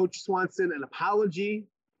Coach Swanson an apology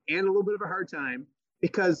and a little bit of a hard time,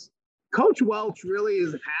 because Coach Welch really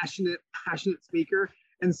is a passionate speaker.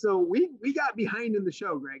 And so we got behind in the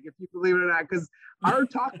show, Greg, if you believe it or not, because our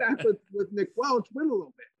talk back with Nick Welch went a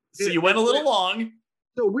little bit. So you went a little long.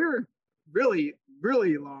 So we're really,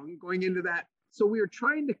 really long going into that. So we were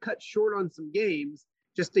trying to cut short on some games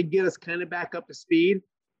just to get us kind of back up to speed.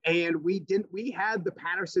 And we had the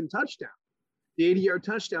Patterson touchdown, the 80-yard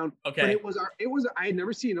touchdown. Okay. But I had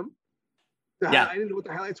never seen him. I didn't know what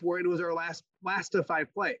the highlights were. And it was our last of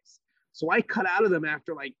 5 plays. So I cut out of them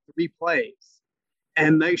after like 3 plays.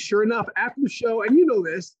 And sure enough, after the show, and you know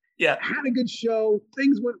this, had a good show.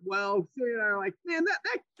 Things went well. Celia and I are like, man, that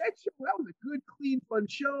show, that was a good, clean, fun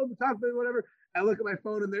show. The talk about whatever. I look at my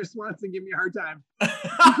phone and there's Swanson giving me a hard time. You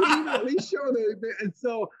can't even at least show and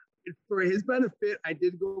so for his benefit, I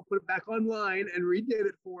did go put it back online and redid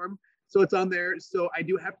it for him. So it's on there. So I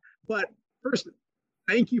do have, but first,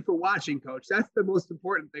 thank you for watching, Coach. That's the most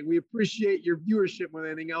important thing. We appreciate your viewership more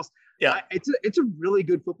than anything else. Yeah, it's a really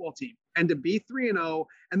good football team, and to be 3-0,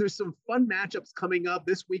 and there's some fun matchups coming up.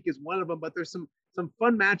 This week is one of them, but there's some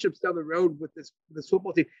fun matchups down the road with this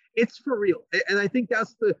football team. It's for real, and I think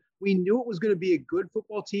we knew it was going to be a good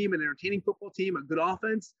football team, an entertaining football team, a good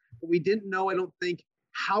offense, but we didn't know, I don't think,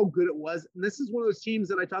 how good it was. And this is one of those teams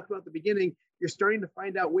that I talked about at the beginning. You're starting to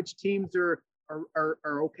find out which teams are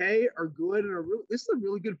okay, are good, and this is a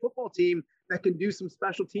really good football team that can do some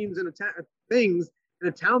special teams and things in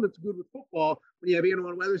a town that's good with football. When you have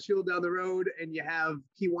Annawan Wethersfield down the road, and you have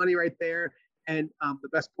Kewanee right there, and the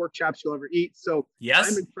best pork chops you'll ever eat. So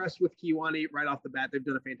yes, I'm impressed with Kewanee right off the bat. They've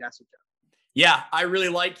done a fantastic job. Yeah, I really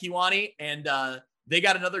like Kewanee, and they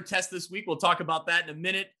got another test this week. We'll talk about that in a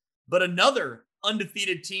minute. But another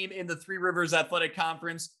undefeated team in the Three Rivers Athletic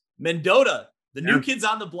Conference, Mendota. The new kids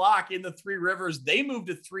on the block in the Three Rivers, they moved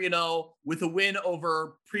to 3-0 with a win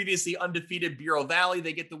over previously undefeated Bureau Valley.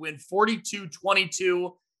 They get the win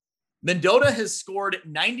 42-22. Mendota has scored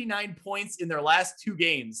 99 points in their last 2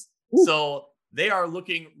 games. Ooh. So they are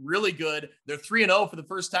looking really good. They're 3-0 for the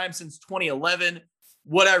first time since 2011.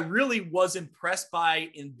 What I really was impressed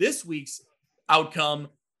by in this week's outcome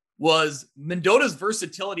was Mendota's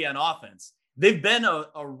versatility on offense. They've been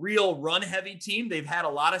a real run-heavy team. They've had a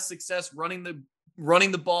lot of success running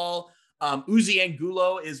the ball. Uzi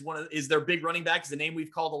Angulo is their big running back. Is a name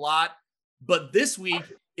we've called a lot. But this week,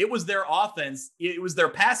 it was their offense. It was their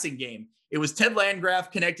passing game. It was Ted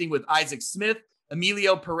Landgraf connecting with Isaac Smith,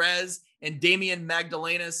 Emilio Perez, and Damian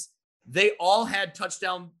Magdalenas. They all had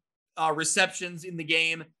touchdown receptions in the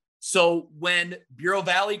game. So when Bureau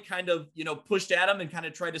Valley kind of pushed at them and kind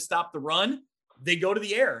of tried to stop the run, they go to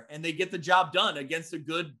the air and they get the job done against a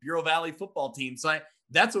good Bureau Valley football team. So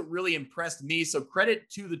that's what really impressed me. So credit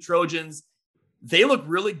to the Trojans. They look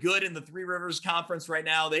really good in the Three Rivers Conference right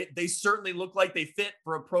now. They certainly look like they fit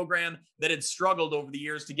for a program that had struggled over the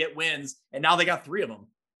years to get wins. And now they got 3 of them.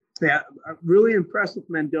 Yeah, really impressed with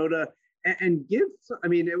Mendota.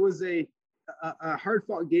 It was a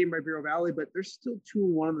hard-fought game by Bureau Valley, but they're still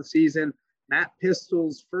 2-1 in the season. Matt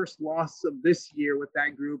Pistol's first loss of this year with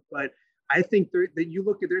that group, but I think that you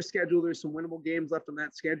look at their schedule, there's some winnable games left on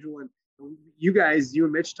that schedule. And you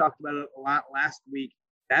and Mitch talked about it a lot last week.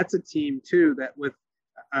 That's a team too, that with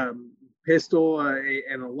Pistol,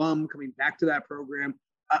 an alum coming back to that program,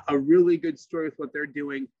 a really good story with what they're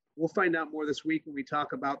doing. We'll find out more this week when we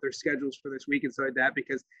talk about their schedules for this week and stuff like that,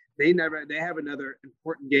 because they have another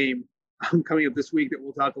important game coming up this week that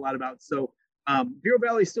we'll talk a lot about. So Bureau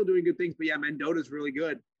Valley is still doing good things, but yeah, Mendota's really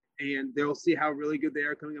good. And they'll see how really good they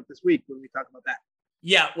are coming up this week when we talk about that.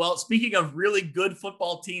 Yeah, well, speaking of really good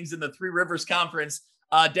football teams in the Three Rivers Conference,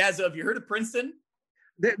 Dazza, have you heard of Princeton?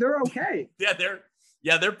 They're okay.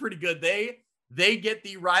 They're pretty good. They get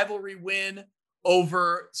the rivalry win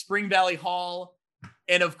over Spring Valley Hall.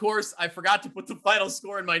 And of course, I forgot to put the final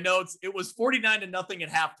score in my notes. It was 49-0 at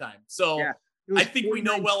halftime. So yeah, I think we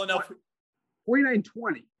know well enough.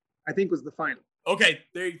 49-20, I think, was the final. Okay,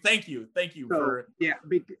 thank you. So, it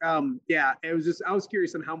was just, I was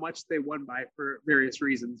curious on how much they won by for various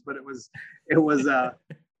reasons, but it was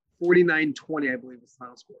 49-20, I believe, was the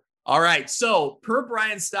final score. All right, so per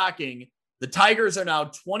Brian Stocking, the Tigers are now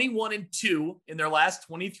 21-2 in their last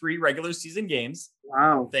 23 regular season games.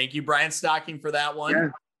 Wow. Thank you, Brian Stocking, for that one. Yeah.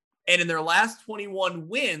 And in their last 21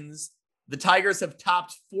 wins, the Tigers have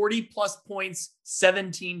topped 40-plus points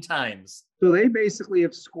 17 times. So they basically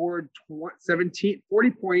have scored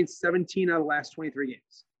 40 points, 17 out of the last 23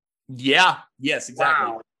 games. Yeah. Yes,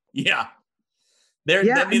 exactly. Wow. Yeah.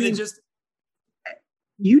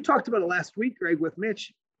 You talked about it last week, Greg, with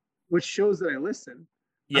Mitch, which shows that I listen.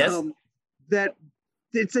 Yes. That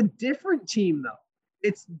it's a different team, though.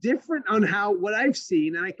 It's different on what I've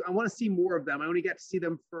seen, and I want to see more of them. I only got to see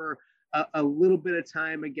them for a little bit of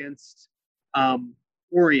time against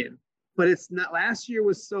Orion. But it's not. Last year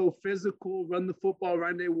was so physical, run the football,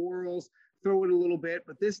 Rondé Worrells, throw it a little bit.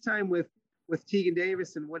 But this time with Tegan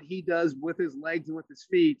Davis and what he does with his legs and with his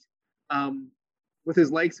feet, with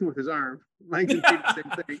his legs and with his arm, legs and feet, the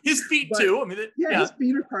same thing. His feet too. I mean, his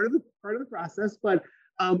feet are part of the process. But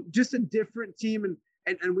just a different team,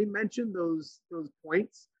 and we mentioned those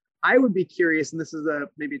points. I would be curious, and this is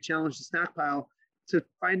maybe a challenge to Stockpile, to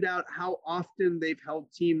find out how often they've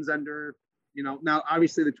held teams under. Now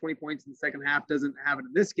obviously the 20 points in the second half doesn't have it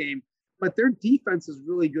in this game, but their defense is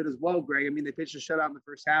really good as well, Greg. I mean, they pitched a shutout in the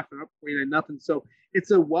first half and up 49-0. So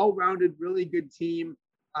it's a well-rounded, really good team.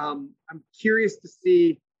 I'm curious to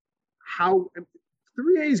see how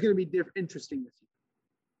 3A is going to be interesting this year.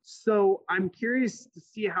 So I'm curious to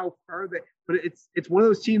see how far but it's one of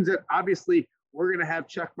those teams that obviously we're going to have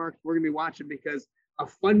check marks. We're going to be watching because a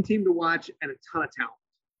fun team to watch and a ton of talent.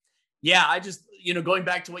 Yeah, I just, going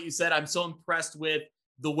back to what you said, I'm so impressed with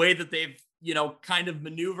the way that they've, kind of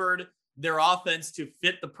maneuvered their offense to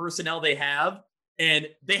fit the personnel they have, and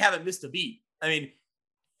they haven't missed a beat. I mean,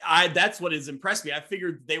 that's what has impressed me. I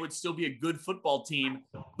figured they would still be a good football team,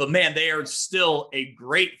 but man, they are still a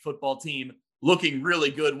great football team, looking really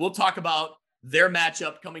good. We'll talk about their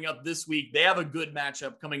matchup coming up this week. They have a good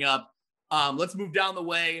matchup coming up. Let's move down the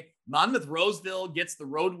way. Monmouth Roseville gets the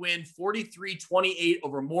road win, 43-28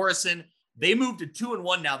 over Morrison. They moved to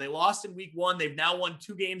 2-1 now. They lost in week 1. They've now won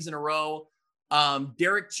 2 games in a row.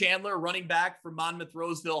 Derek Chandler, running back for Monmouth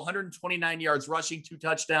Roseville, 129 yards rushing, 2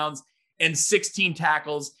 touchdowns, and 16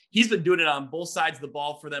 tackles. He's been doing it on both sides of the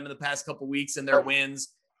ball for them in the past couple weeks in their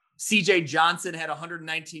wins. CJ Johnson had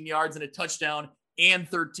 119 yards and a touchdown and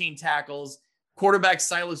 13 tackles. Quarterback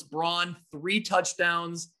Silas Braun, 3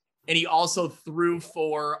 touchdowns, and he also threw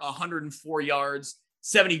for 104 yards,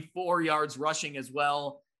 74 yards rushing as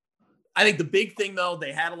well. I think the big thing, though,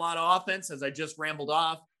 they had a lot of offense, as I just rambled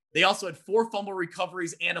off. They also had 4 fumble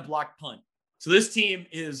recoveries and a blocked punt. So this team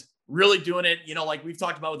is really doing it, like we've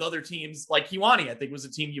talked about with other teams, like Kewanee, I think was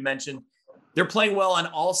a team you mentioned. They're playing well on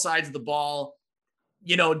all sides of the ball.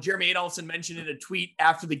 Jeremy Adolphson mentioned in a tweet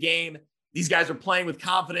after the game, these guys are playing with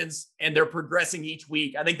confidence and they're progressing each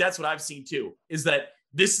week. I think that's what I've seen too, is that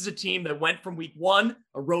this is a team that went from week 1,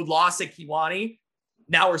 a road loss at Kewanee.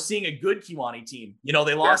 Now we're seeing a good Kewanee team. They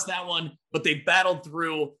lost that one, but they battled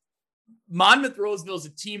through. Monmouth Roseville is a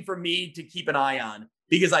team for me to keep an eye on,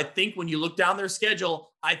 because I think when you look down their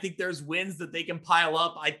schedule, I think there's wins that they can pile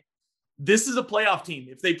up. This is a playoff team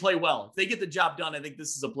if they play well. If they get the job done, I think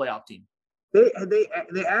this is a playoff team. They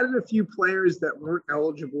added a few players that weren't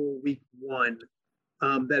eligible week 1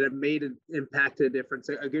 that have made an impacted a difference.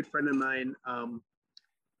 A good friend of mine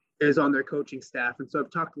is on their coaching staff, and so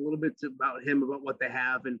I've talked a little bit about him, about what they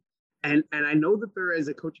have, and I know that there, as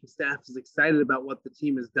a coaching staff, is excited about what the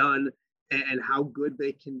team has done and how good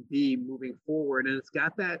they can be moving forward. And it's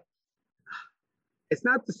got that. It's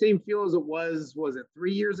not the same feel as it was it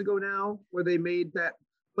 3 years ago now, where they made that,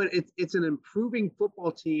 but it's an improving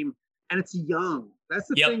football team. And it's young. That's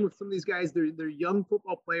the thing with some of these guys. They're young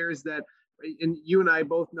football players that, and you and I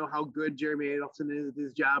both know how good Jeremy Adolphson is at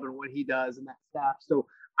his job and what he does and that staff. So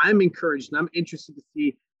I'm encouraged and I'm interested to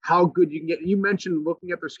see how good you can get. You mentioned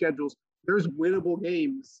looking at their schedules. There's winnable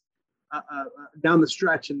games down the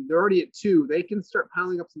stretch, and they're already at 2. They can start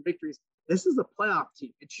piling up some victories. This is a playoff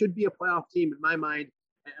team. It should be a playoff team in my mind,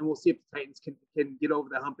 and we'll see if the Titans can get over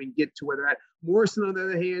the hump and get to where they're at. Morrison, on the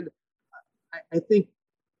other hand, I think,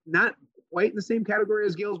 not quite in the same category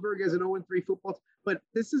as Galesburg as an 0-3 football team, but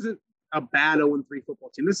this isn't a bad 0-3 football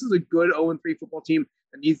team. This is a good 0-3 football team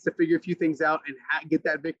that needs to figure a few things out and get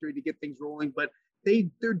that victory to get things rolling. But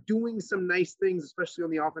they're doing some nice things, especially on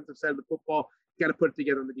the offensive side of the football. You got to put it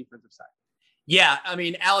together on the defensive side. Yeah, I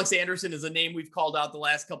mean, Alex Anderson is a name we've called out the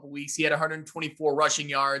last couple of weeks. He had 124 rushing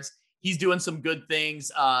yards. He's doing some good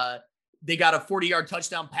things. They got a 40-yard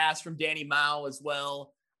touchdown pass from Danny Mao as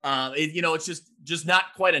well. It's just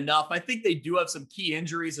not quite enough. I think they do have some key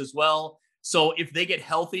injuries as well. So if they get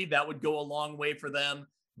healthy, that would go a long way for them.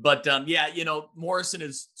 But Morrison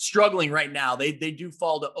is struggling right now. They do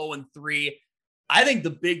fall to 0-3. I think the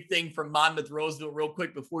big thing for Monmouth Roseville, real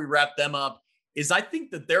quick before we wrap them up, is I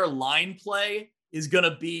think that their line play is going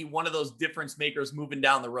to be one of those difference makers moving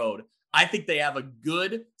down the road. I think they have a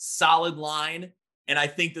good, solid line, and I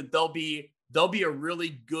think that they'll be a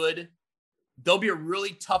really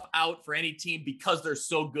tough out for any team because they're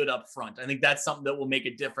so good up front. I think that's something that will make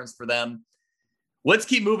a difference for them. Let's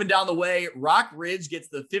keep moving down the way. Rock Ridge gets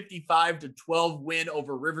the 55-12 win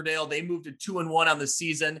over Riverdale. They moved to 2-1 on the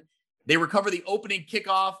season. They recover the opening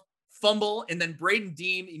kickoff, fumble, and then Braden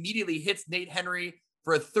Deem immediately hits Nate Henry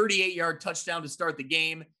for a 38-yard touchdown to start the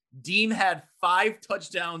game. Deem had 5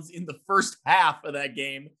 touchdowns in the first half of that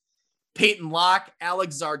game. Peyton Locke,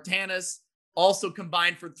 Alex Zartanis also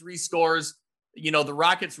combined for 3 scores. The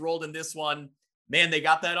Rockets rolled in this one. Man, they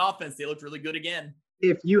got that offense. They looked really good again.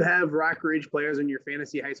 If you have Rock Ridge players on your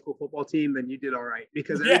fantasy high school football team, then you did all right,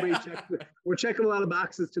 because everybody we're checking a lot of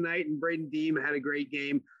boxes tonight, and Braden Deem had a great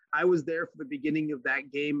game. I was there for the beginning of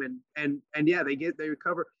that game, and yeah, they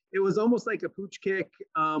recover. It was almost like a pooch kick,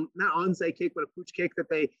 not onside kick, but a pooch kick that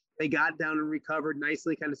they got down and recovered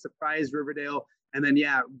nicely, kind of surprised Riverdale. And then,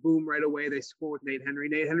 boom, right away, they score with Nate Henry.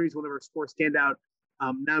 Nate Henry's one of our score standout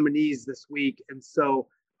nominees this week. And so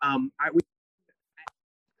we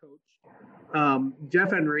coach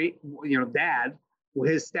Jeff Henry, dad,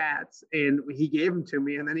 his stats, and he gave them to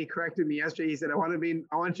me, and then he corrected me yesterday. He said, I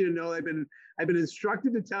want you to know I've been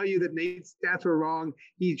instructed to tell you that Nate's stats were wrong.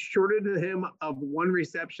 He shorted him of 1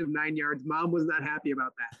 reception of 9 yards. Mom was not happy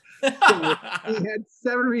about that. So he had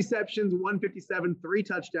 7 receptions, 157, 3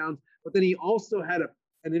 touchdowns, but then he also had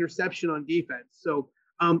an interception on defense. So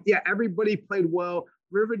everybody played well.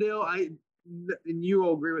 Riverdale, and you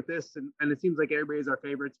all agree with this, and it seems like everybody's our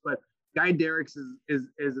favorites, but Guy Derricks is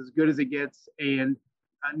as good as it gets, and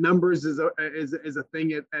numbers is a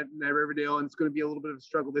thing at Riverdale, and it's going to be a little bit of a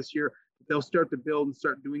struggle this year. They'll start to build and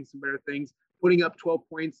start doing some better things. Putting up 12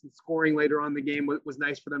 points and scoring later on in the game was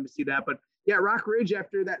nice for them to see that. But yeah, Rock Ridge,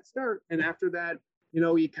 after that start and after that,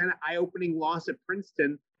 you kind of eye-opening loss at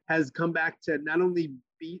Princeton, has come back to not only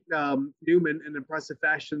beat Newman in impressive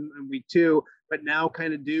fashion in week 2, but now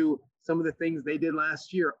kind of do some of the things they did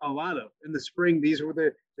last year, a lot of in the spring.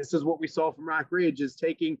 This is what we saw from Rock Ridge, is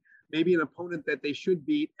taking maybe an opponent that they should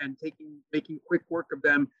beat and making quick work of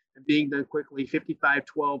them and being done quickly.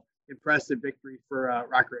 55-12, impressive victory for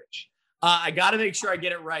Rock Ridge. I got to make sure I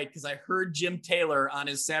get it right, because I heard Jim Taylor on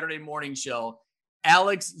his Saturday morning show,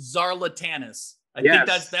 Alex Zarlatanis. I think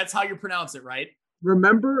that's how you pronounce it, right?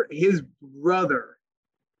 Remember, his brother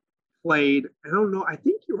played, I don't know, I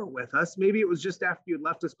think you were with us. Maybe it was just after you had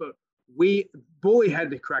left us, but Bully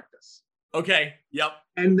had to correct us. Okay. Yep.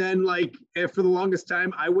 And then, for the longest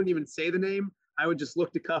time, I wouldn't even say the name. I would just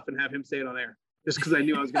look to Cuff and have him say it on air, just because I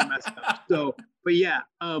knew I was going to mess it up. So, but yeah,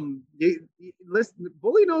 listen,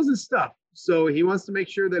 Bully knows his stuff, so he wants to make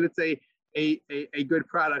sure that it's a good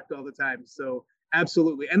product all the time. So,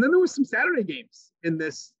 absolutely. And then there was some Saturday games in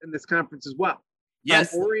this conference as well.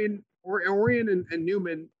 Yes. Orion and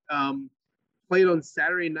Newman played on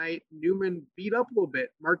Saturday night. Newman beat up a little bit.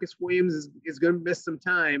 Marcus Williams is going to miss some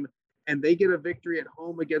time, and they get a victory at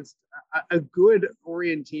home against a good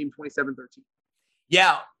Orion team, 27-13.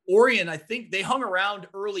 Yeah, Orion, I think they hung around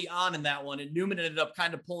early on in that one, and Newman ended up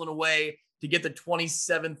kind of pulling away to get the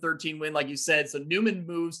 27-13 win, like you said. So Newman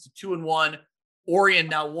moves to 2-1. Orion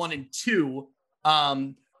now 1-2.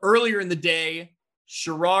 Earlier in the day,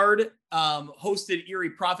 Sherrard hosted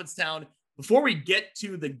Erie Prophetstown. Before we get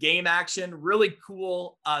to the game action, really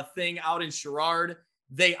cool thing out in Sherrard.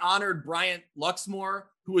 They honored Bryant Luxmore,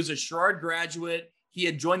 who was a Sherrard graduate. He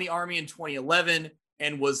had joined the Army in 2011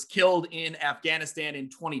 and was killed in Afghanistan in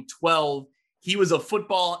 2012. He was a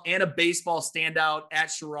football and a baseball standout at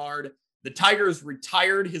Sherrard. The Tigers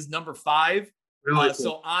retired his number 5. Really cool.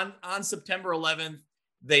 So on September 11th,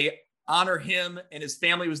 they honor him, and his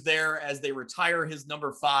family was there as they retire his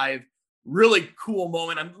number 5. Really cool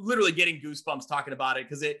moment. I'm literally getting goosebumps talking about it,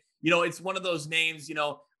 because it's one of those names.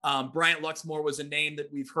 Bryant Luxmore was a name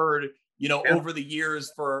that we've heard over the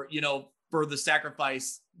years for the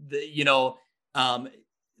sacrifice that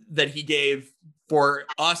that he gave for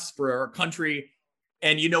us, for our country.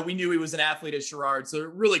 And we knew he was an athlete at Sherrard, so a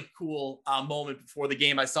really cool moment before the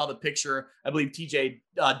game. I saw the picture. I believe TJ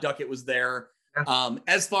Duckett was there.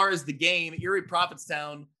 As far as the game, Erie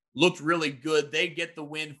Prophetstown looked really good. They get the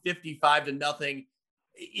win 55-0.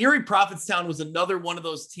 Erie Prophetstown was another one of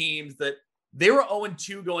those teams that they were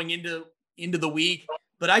 0-2 going into the week,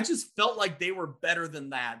 but I just felt like they were better than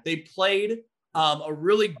that. They played a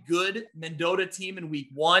really good Mendota team in week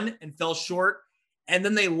 1 and fell short. And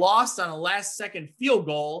then they lost on a last-second field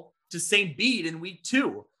goal to St. Bede in week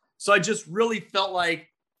 2. So I just really felt like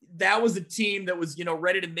that was a team that was,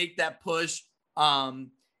 ready to make that push.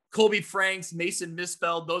 Colby Franks, Mason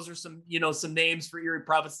Misfeld, those are some names for Erie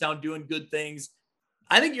Prophetstown doing good things.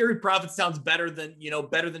 I think Erie Prophetstown's better than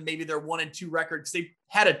maybe their 1-2 record, because they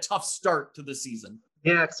had a tough start to the season.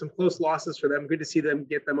 Yeah, some close losses for them. Good to see them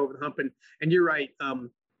get them over the hump. And you're right.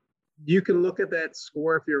 You can look at that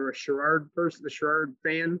score if you're a Sherrard person, a Sherrard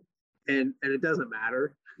fan, and it doesn't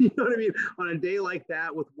matter. You know what I mean? On a day like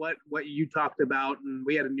that, with what you talked about, and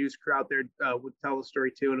we had a news crew out there would tell the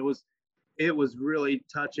story too, and it was really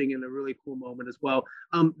touching and a really cool moment as well.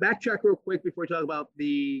 Backtrack real quick before we talk about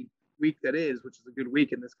the week that is, which is a good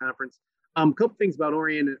week in this conference. A couple things about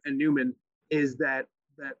Orion and Newman is that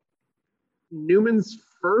Newman's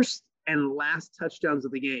first and last touchdowns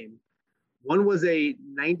of the game, one was a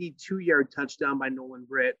 92-yard touchdown by Nolan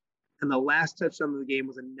Britt, and the last touchdown of the game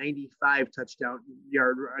was a 95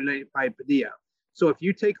 Padilla. So if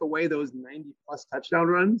you take away those 90-plus touchdown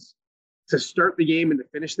runs to start the game and to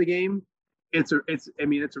finish the game, it's a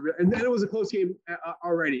real, and then it was a close game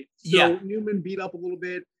already. So yeah. Newman beat up a little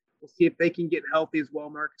bit. We'll see if they can get healthy as well.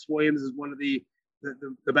 Marcus Williams is one of the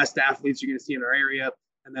best athletes you're going to see in our area.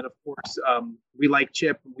 And then, of course, we like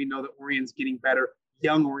Chip. We know that Orion's getting better.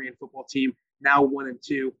 Young Orion football team, now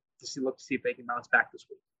 1-2. Look to see if they can bounce back this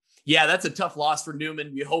week. Yeah, that's a tough loss for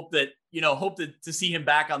Newman. We hope that, to see him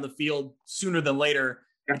back on the field sooner than later,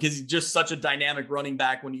 because he's just such a dynamic running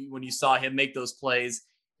back when you saw him make those plays.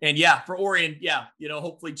 And yeah, for Orion,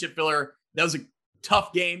 hopefully Chip Filler, that was a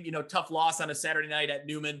tough game, tough loss on a Saturday night at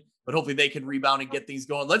Newman, but hopefully they can rebound and get things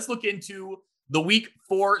going. Let's look into the week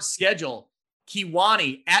 4 schedule.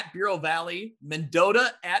 Kewanee at Bureau Valley,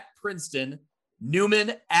 Mendota at Princeton,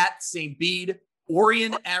 Newman at St. Bede,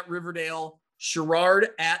 Orion at Riverdale, Sherrard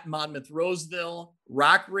at Monmouth-Roseville,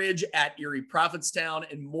 Rockridge at Erie Prophetstown,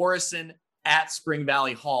 and Morrison at Spring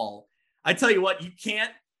Valley Hall. I tell you what, you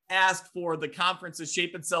can't ask for the conference to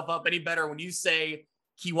shape itself up any better when you say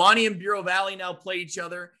Kewanee and Bureau Valley now play each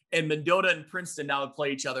other, and Mendota and Princeton now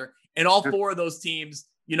play each other. And all 4 of those teams,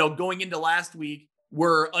 going into last week,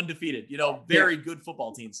 were undefeated, very good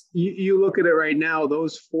football teams. You look at it right now,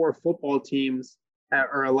 those 4 football teams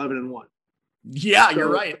are 11-1. Yeah, so, you're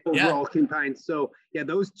right. Overall combined. So yeah,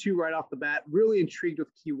 those 2 right off the bat, really intrigued with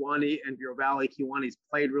Kewanee and Bureau Valley. Kewanee's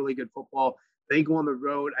played really good football. They go on the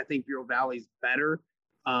road. I think Bureau Valley's better.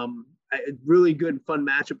 A really good, fun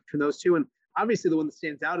matchup between those 2. And obviously the one that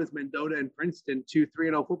stands out is Mendota and Princeton, 2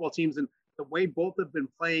 3-0 football teams. And the way both have been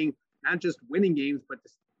playing, not just winning games, but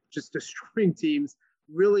just destroying teams.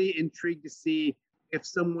 Really intrigued to see if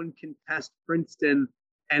someone can test Princeton,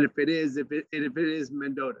 and if it is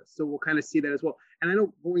Mendota. So we'll kind of see that as well. And I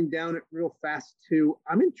know, going down it real fast too,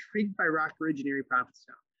 I'm intrigued by Rockridge and Erie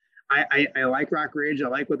Prophetstown. I like Rockridge. I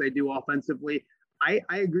like what they do offensively. I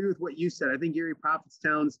agree with what you said. I think Erie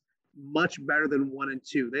Prophetstown's much better than 1 and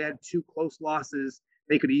 2. They had 2 close losses.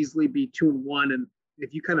 They could easily be 2-1. And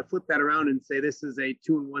if you kind of flip that around and say this is a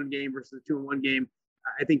 2-1 game versus a 2-1 game,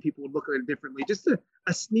 I think people would look at it differently. Just a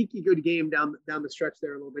sneaky good game down the stretch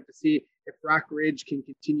there a little bit to see if Rockridge can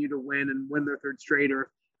continue to win and win their 3rd straight, or if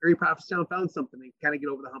Erie Prophetstown found something and kind of get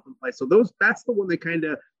over the hump and play. So that's the one that kind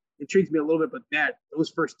of intrigues me a little bit. But those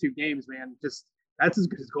first 2 games, man, that's as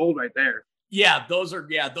good as gold right there. Yeah, those are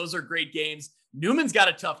great games. Newman's got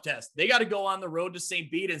a tough test. They got to go on the road to St.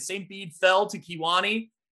 Bede, and St. Bede fell to Kewanee.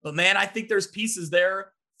 But man, I think there's pieces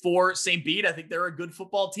there for St. Bede. I think they're a good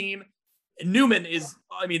football team. Newman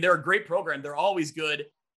they're a great program. They're always good.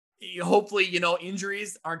 Hopefully,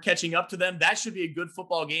 injuries aren't catching up to them. That should be a good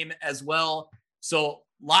football game as well. So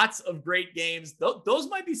lots of great games. Those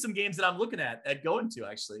might be some games that I'm looking at going to,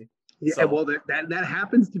 actually. Yeah, so. Well, that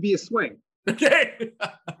happens to be a swing. Okay.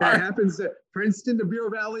 That happens. Princeton to Bureau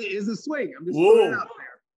Valley is a swing. I'm just putting it out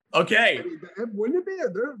there. Okay. Wouldn't it be?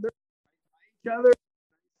 They're each other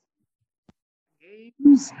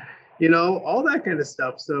games, all that kind of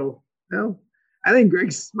stuff. So, I think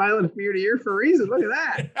Greg's smiling from ear to ear for a reason. Look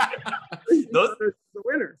at that. Those are the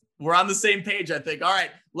winners. We're on the same page, I think. All right,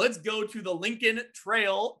 let's go to the Lincoln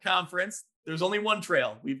Trail Conference. There's only one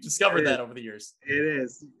trail. We've discovered that over the years. It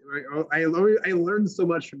is. I learned so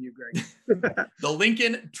much from you, Greg. The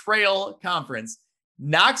Lincoln Trail Conference.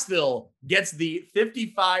 Knoxville gets the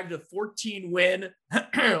 55-14 win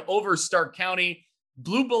over Stark County.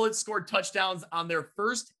 Blue Bullets scored touchdowns on their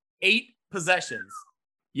first 8 possessions.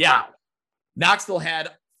 Yeah. Wow. Knoxville had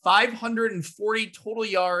 540 total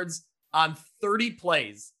yards on 30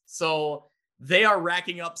 plays. So they are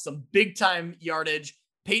racking up some big time yardage.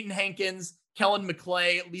 Peyton Hankins, Kellen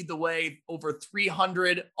McClay lead the way, over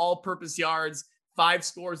 300 all-purpose yards, 5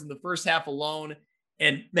 scores in the first half alone.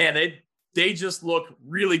 And man, they just look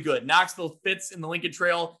really good. Knoxville fits in the Lincoln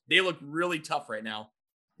Trail. They look really tough right now.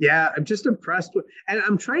 Yeah, I'm just impressed with, and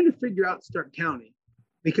I'm trying to figure out Stark County,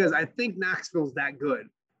 because I think Knoxville's that good.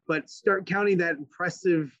 But Stark County, that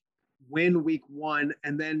impressive win week 1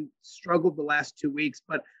 and then struggled the last 2 weeks.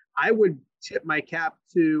 But I would tip my cap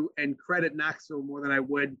to and credit Knoxville more than I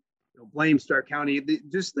would blame Stark County.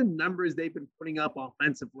 Just the numbers they've been putting up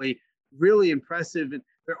offensively, really impressive. And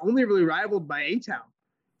they're only really rivaled by A-Town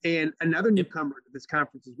and another newcomer to this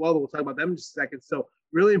conference as well. We'll talk about them in just a second. So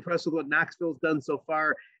really impressed with what Knoxville's done so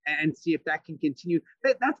far, and see if that can continue.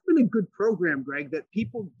 That's been a good program, Greg, that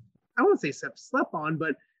people, I won't say slept on,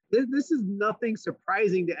 but this is nothing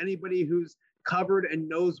surprising to anybody who's covered and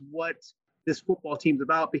knows what this football team's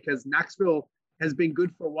about, because Knoxville has been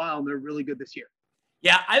good for a while and they're really good this year.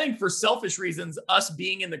 Yeah, I think for selfish reasons, us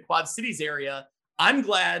being in the Quad Cities area, I'm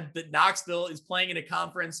glad that Knoxville is playing in a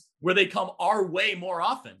conference where they come our way more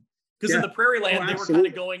often. Because in the Prairie Land, they were kind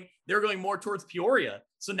of going more towards Peoria.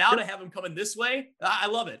 So now to have them coming this way, I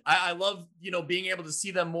love it. I love, being able to see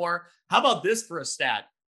them more. How about this for a stat?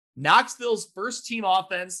 Knoxville's first team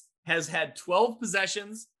offense has had 12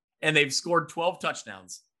 possessions and they've scored 12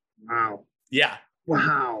 touchdowns. Wow. Yeah.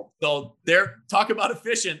 Wow. So talk about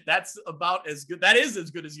efficient. That's about as good. That is as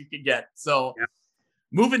good as you can get. So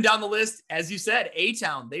Moving down the list, as you said,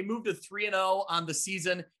 A-Town, they moved to 3-0 on the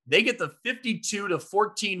season. They get the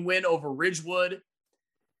 52-14 win over Ridgewood.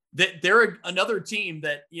 They're another team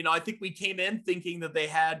that, I think we came in thinking that they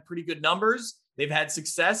had pretty good numbers. They've had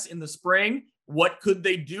success in the spring. What could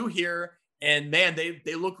they do here? And man,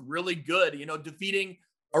 they look really good, defeating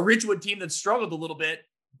a Ridgewood team that struggled a little bit,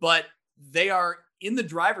 but they are in the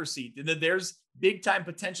driver's seat. And there's big time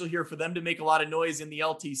potential here for them to make a lot of noise in the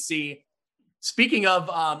LTC. Speaking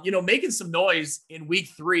of, making some noise in week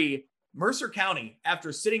 3, Mercer County,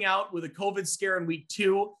 after sitting out with a COVID scare in week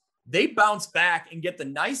 2, they bounce back and get the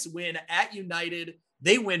nice win at United.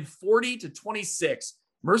 They win 40-26.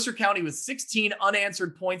 Mercer County with 16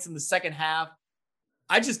 unanswered points in the second half.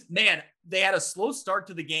 They had a slow start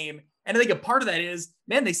to the game. And I think a part of that is,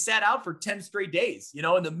 they sat out for 10 straight days. In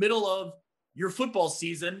the middle of your football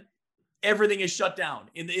season, everything is shut down.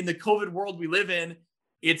 In the COVID world we live in,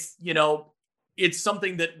 it's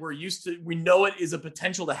something that we're used to. We know it is a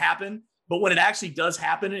potential to happen. But when it actually does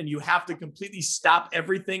happen and you have to completely stop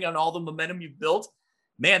everything on all the momentum you've built,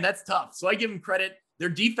 man, that's tough. So I give them credit. Their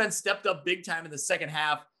defense stepped up big time in the second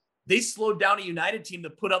half. They slowed down a United team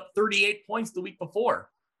that put up 38 points the week before.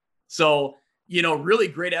 So, really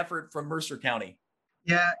great effort from Mercer County.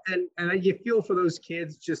 Yeah, and you feel for those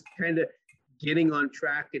kids just kind of getting on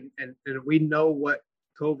track. And we know what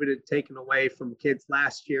COVID had taken away from kids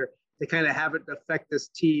last year. They kind of have it affect this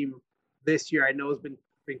team this year. I know it's been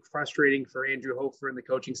frustrating for Andrew Hofer and the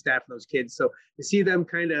coaching staff and those kids. So to see them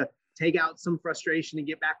kind of take out some frustration and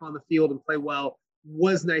get back on the field and play well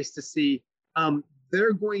was nice to see.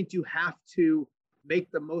 They're going to have to make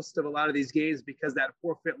the most of a lot of these games because that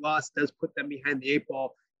forfeit loss does put them behind the 8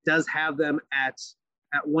 ball, does have them at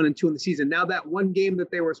 1-2 in the season. Now that one game that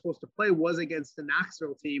they were supposed to play was against the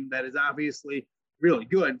Knoxville team that is obviously really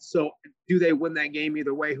good. So do they win that game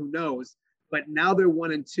either way? Who knows? But now they're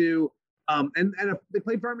 1-2. And they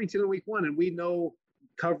played Farmington in week 1, and we know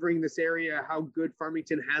covering this area how good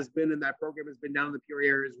Farmington has been, and that program has been down in the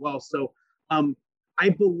Peoria area as well. So I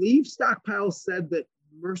believe Stockpile said that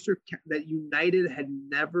that United had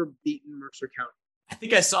never beaten Mercer County. I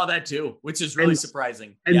think I saw that too, which is really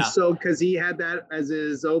surprising. And so because he had that as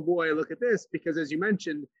his, oh boy, look at this, because as you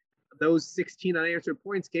mentioned, those 16 unanswered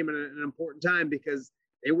points came at an important time because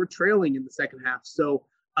they were trailing in the second half. So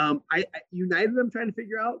United, I'm trying to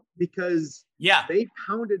figure out because they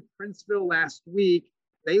pounded Princeville last week.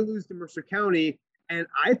 They lose to Mercer County. And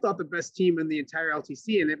I thought the best team in the entire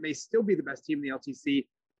LTC, and it may still be the best team in the LTC,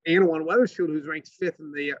 Anawan Wethersfield, who's ranked 5th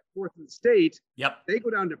in the 4th in the state. Yep. They go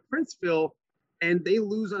down to Princeville and they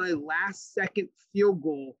lose on a last second field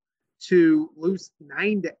goal to lose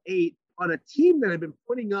 9-8 on a team that had been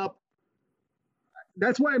putting up.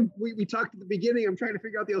 That's why we talked at the beginning. I'm trying to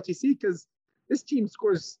figure out the LTC because this team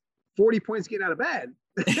scores 40 points getting out of bed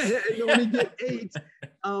and only get 8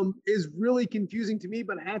 is really confusing to me,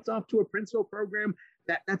 but hats off to a Princeville program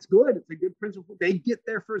that's good. It's a good Princeville. They get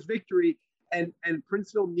their first victory and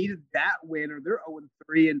Princeville needed that win or they're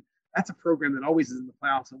 0-3. And that's a program that always is in the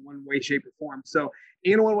playoffs in one way, shape, or form. So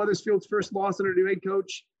Anawan Wethersfield's first loss under new head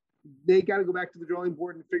coach. They got to go back to the drawing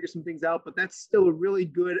board and figure some things out, but that's still a really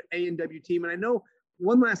good A&W team. And I know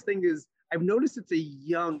one last thing is I've noticed it's a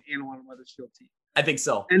young Anawan Wethersfield team. I think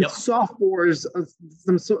so. And sophomores,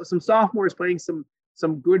 some sophomores playing some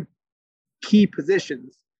good key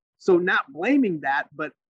positions. So not blaming that,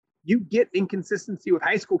 but you get inconsistency with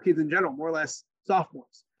high school kids in general, more or less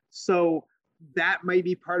sophomores. So that might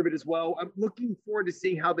be part of it as well. I'm looking forward to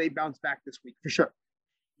seeing how they bounce back this week for sure.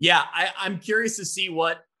 Yeah, I'm curious to see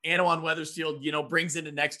what Anawan Wethersfield, brings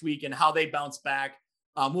into next week and how they bounce back.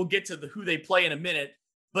 We'll get to who they play in a minute.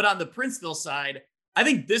 But on the Princeville side, I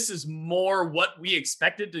think this is more what we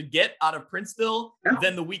expected to get out of Princeville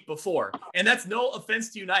than the week before. And that's no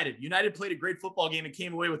offense to United. United played a great football game and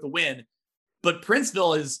came away with a win. But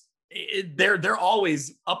Princeville they're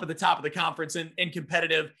always up at the top of the conference and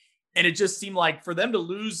competitive. And it just seemed like for them to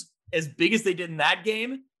lose as big as they did in that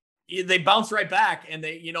game, they bounce right back and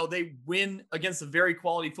they win against a very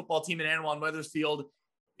quality football team in Anawan Wethersfield.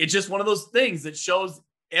 It's just one of those things that shows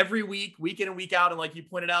every week, week in and week out. And like you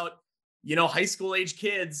pointed out, high school age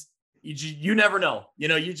kids, you never know, you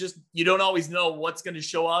don't always know what's going to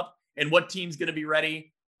show up and what team's going to be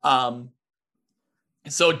ready.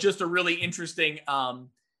 So just a really interesting,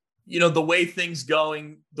 the way things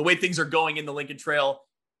are going in the Lincoln Trail.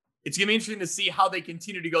 It's going to be interesting to see how they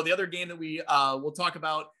continue to go. The other game that we will talk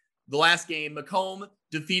about, the last game, Macomb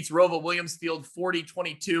defeats Rova Williamsfield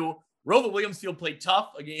 40-22. Rova Williamsfield played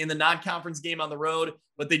tough in the non-conference game on the road,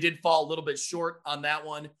 but they did fall a little bit short on that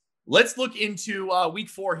one. Let's look into week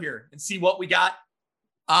 4 here and see what we got.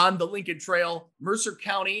 on the Lincoln Trail, Mercer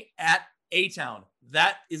County at A-Town.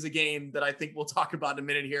 That is a game that I think we'll talk about in a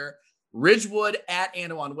minute here. Ridgewood at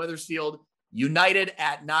Annawan-Wethersfield, United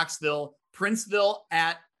at Knoxville, Princeville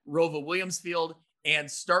at Rova Williamsfield, and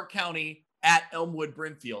Stark County at Elmwood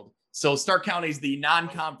Brimfield. So Stark County is the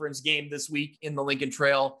non-conference game this week in the Lincoln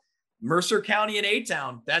Trail. Mercer County and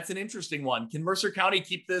A-Town, that's an interesting one. Can Mercer County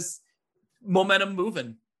keep this momentum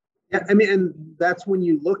moving? Yeah, I mean, and that's when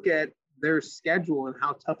you look at their schedule and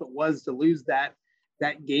how tough it was to lose that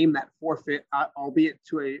game, that forfeit, albeit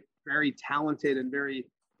to a very talented and very,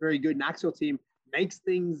 very good Knoxville team, makes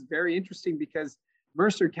things very interesting because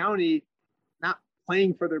Mercer County not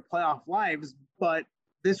playing for their playoff lives, but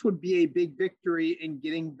this would be a big victory in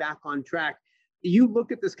getting back on track. You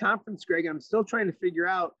look at this conference, Greg, I'm still trying to figure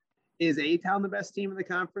out, is A-Town the best team in the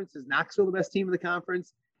conference? Is Knoxville the best team in the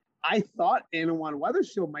conference? I thought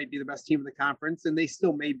Annawan-Wethersfield might be the best team in the conference, and they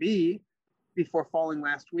still may be before falling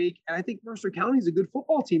last week. And I think Mercer County is a good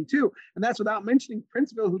football team too. And that's without mentioning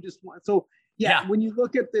Princeville, who just won. So yeah, when you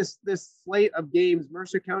look at this slate of games,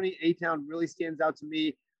 Mercer County, A-Town really stands out to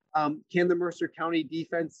me. Can the Mercer County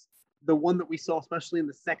defense, the one that we saw, especially in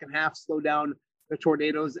the second half, slow down the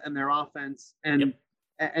Tornadoes and their offense?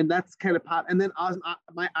 And that's kind of pop. And then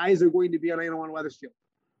my eyes are going to be on Annawan-Wethersfield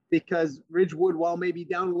because Ridgewood, while maybe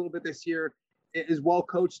down a little bit this year, is well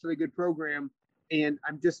coached and a good program. And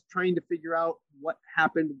I'm just trying to figure out what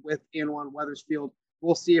happened with Annawan-Wethersfield.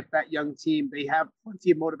 We'll see if that young team, they have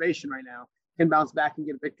plenty of motivation right now, can bounce back and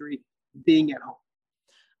get a victory being at home.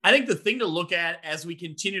 I think the thing to look at as we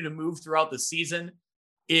continue to move throughout the season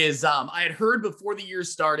is I had heard before the year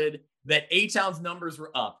started that A-Town's numbers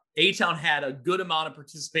were up. A-Town had a good amount of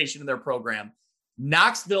participation in their program.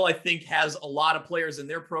 Knoxville, I think, has a lot of players in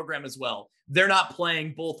their program as well. They're not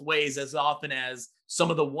playing both ways as often as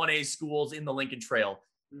some of the 1A schools in the Lincoln Trail.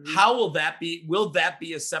 Mm-hmm. How will that be? Will that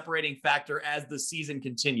be a separating factor as the season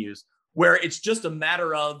continues, where it's just a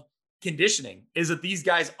matter of conditioning? Is that these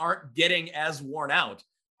guys aren't getting as worn out?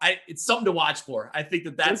 It's something to watch for. I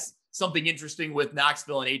think that's something interesting with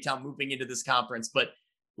Knoxville and A-Town moving into this conference. But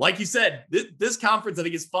like you said, this conference, I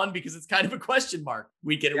think, is fun because it's kind of a question mark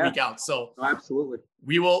week in and week out. So absolutely,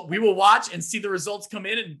 we will watch and see the results come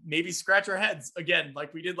in and maybe scratch our heads again,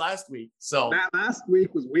 like we did last week. So that last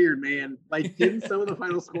week was weird, man. Like getting some of the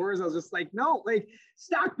final scores, I was just like, no, like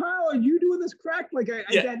Stockpile, are you doing this correct? Like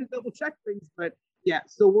I had to double check things, but yeah.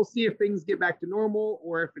 So we'll see if things get back to normal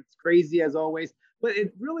or if it's crazy as always. But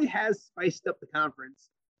it really has spiced up the conference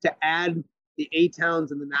to add the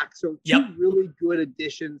A-Towns and the Knoxville, two really good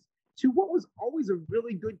additions to what was always a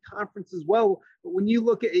really good conference as well. But when you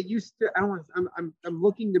look at it, I'm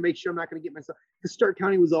looking to make sure I'm not going to get myself, because Stark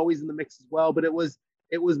County was always in the mix as well. But it was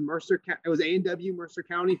Mercer, it was A&W Mercer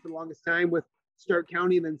County for the longest time with Stark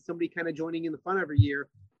County, and then somebody kind of joining in the fun every year.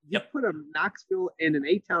 You put a Knoxville and an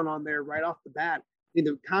A-Town on there right off the bat. I mean,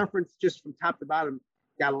 the conference just from top to bottom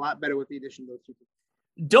got a lot better with the addition of those two.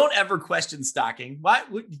 Don't ever question stocking. Why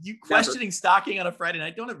would you questioning stocking on a Friday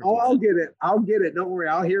night? Don't ever. I'll get it. Don't worry.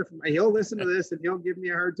 I'll hear from him. He'll listen to this and he'll give me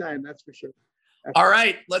a hard time. That's for sure. All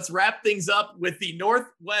right. Let's wrap things up with the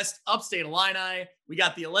Northwest Upstate Illini. We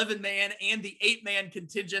got the 11-man and the 8-man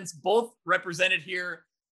contingents both represented here.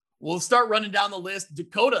 We'll start running down the list.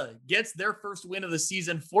 Dakota gets their first win of the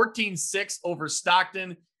season, 14-6 over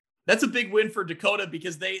Stockton. That's a big win for Dakota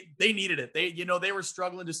because they needed it. They were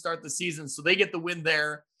struggling to start the season, so they get the win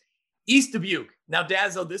there. East Dubuque. Now,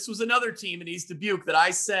 Dazzo, this was another team in East Dubuque that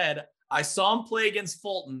I said I saw them play against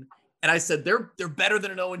Fulton, and I said they're better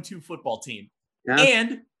than an 0-2 football team. Yeah.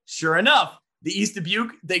 And sure enough, the East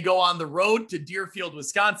Dubuque, they go on the road to Deerfield,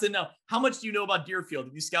 Wisconsin. Now, how much do you know about Deerfield?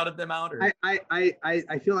 Have you scouted them out? Or?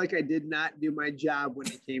 I feel like I did not do my job when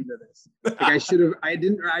it came to this. Like I should have.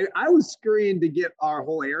 I was scurrying to get our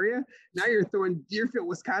whole area. Now you're throwing Deerfield,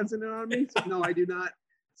 Wisconsin on me. So no, I do not.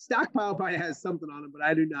 Stockpile probably has something on it, but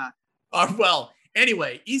I do not. Well,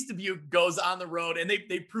 anyway, East Dubuque goes on the road, and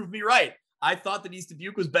they proved me right. I thought that East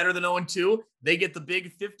Dubuque was better than 0-2. They get the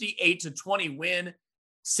big 58-20 win.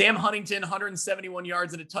 Sam Huntington, 171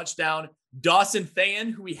 yards and a touchdown. Dawson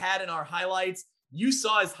Fayen, who we had in our highlights, you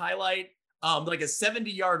saw his highlight, like a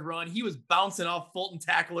 70-yard run. He was bouncing off Fulton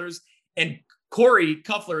tacklers. And Corey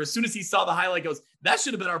Kuffler, as soon as he saw the highlight, goes, that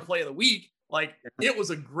should have been our play of the week. Like, it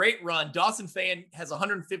was a great run. Dawson Fayen has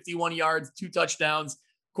 151 yards, 2 touchdowns.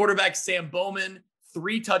 Quarterback Sam Bowman,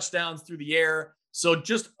 3 touchdowns through the air. So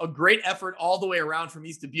just a great effort all the way around from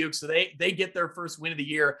East Dubuque. So they get their first win of the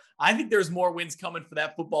year. I think there's more wins coming for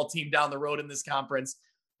that football team down the road in this conference.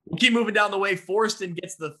 We'll keep moving down the way. Forreston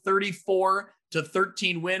gets the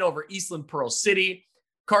 34-13 win over Eastland Pearl City.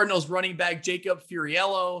 Cardinals running back Jacob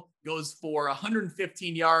Furiello goes for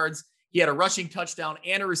 115 yards. He had a rushing touchdown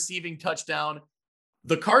and a receiving touchdown.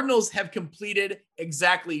 The Cardinals have completed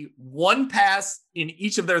exactly one pass in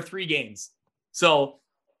each of their 3 games. So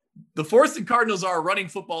the Forston Cardinals are a running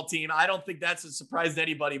football team. I don't think that's a surprise to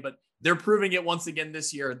anybody, but they're proving it once again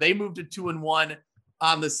this year. They moved to 2-1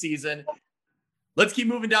 on the season. Let's keep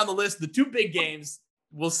moving down the list. The 2 big games,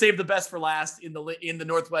 we'll save the best for last in the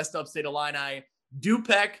Northwest Upstate Illini.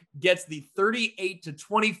 Dupec gets the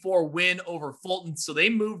 38-24 win over Fulton, so they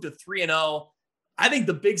moved to 3-0. I think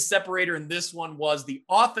the big separator in this one was the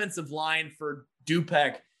offensive line for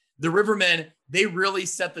Dupec. The Rivermen, they really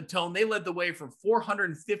set the tone. They led the way for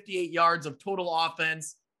 458 yards of total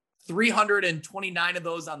offense, 329 of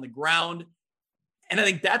those on the ground. And I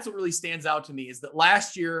think that's what really stands out to me is that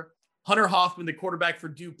last year, Hunter Hoffman, the quarterback for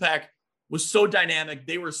Dupec, was so dynamic.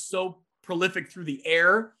 They were so prolific through the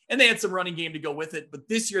air, and they had some running game to go with it. But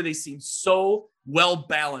this year, they seem so well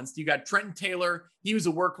balanced. You got Trenton Taylor. He was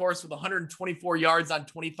a workhorse with 124 yards on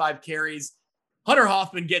 25 carries. Hunter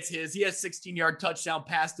Hoffman gets his. He has 16-yard touchdown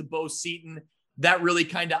pass to Bo Seaton. That really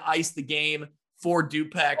kind of iced the game for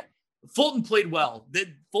Dupec. Fulton played well.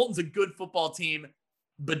 Fulton's a good football team,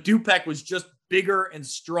 but Dupec was just bigger and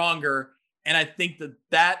stronger. And I think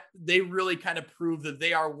that they really kind of proved that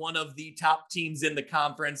they are one of the top teams in the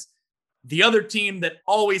conference. The other team that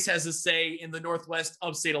always has a say in the Northwest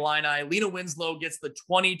Upstate Illini, Lena Winslow gets the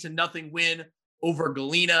 20-0 win over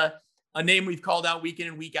Galena, a name we've called out week in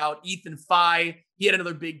and week out. Ethan Fye, he had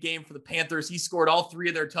another big game for the Panthers. He scored all 3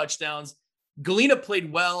 of their touchdowns. Galena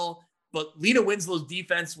played well, but Lena Winslow's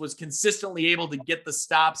defense was consistently able to get the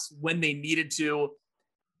stops when they needed to.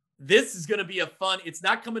 This is going to be it's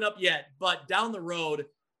not coming up yet, but down the road,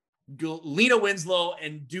 Lena Winslow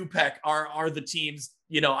and Dupec are the teams.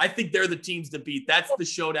 I think they're the teams to beat. That's the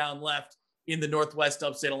showdown left in the Northwest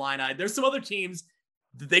Upstate Illini. There's some other teams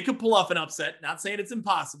that they could pull off an upset. Not saying it's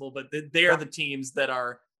impossible, but they are the teams that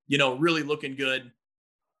are, really looking good.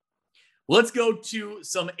 Let's go to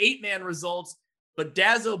some 8-man results. But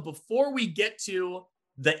Dazzo, before we get to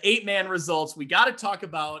the 8-man results, we got to talk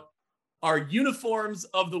about our uniforms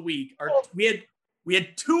of the week. We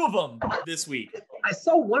had 2 of them this week. I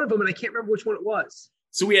saw one of them and I can't remember which one it was.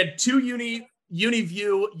 So we had 2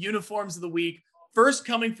 UniView uniforms of the week. First,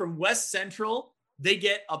 coming from West Central, they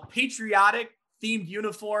get a patriotic themed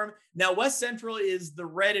uniform. Now, West Central is the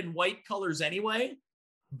red and white colors anyway,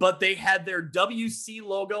 but they had their WC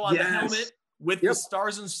logo on the helmet with the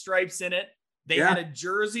stars and stripes in it. They had a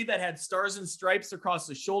jersey that had stars and stripes across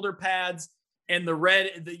the shoulder pads, and the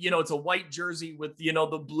red, it's a white jersey with,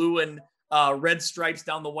 the blue and red stripes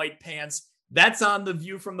down the white pants. That's on the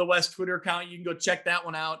View from the West Twitter account. You can go check that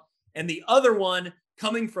one out. And the other one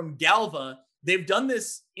coming from Galva, they've done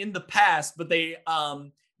this in the past, but they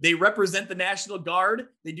represent the National Guard.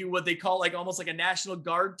 They do what they call almost like a National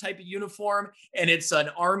Guard type of uniform. And it's an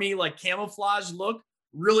Army camouflage look,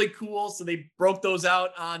 really cool. So they broke those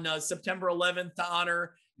out on September 11th to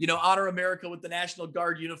honor America with the National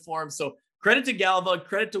Guard uniform. So credit to Galva,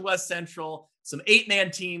 credit to West Central, some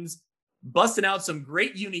 8-man teams busting out some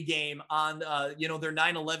great uni game on, their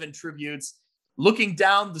 9/11 tributes. Looking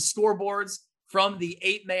down the scoreboards from the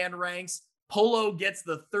 8-man ranks, Polo gets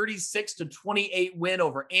the 36-28 win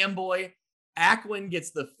over Amboy. Ackwen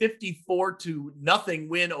gets the 54-0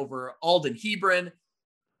 win over Alden Hebron.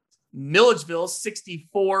 Milledgeville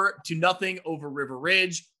 64-0 over River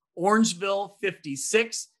Ridge. Orangeville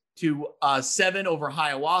 56-7 over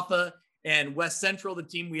Hiawatha. And West Central, the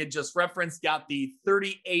team we had just referenced, got the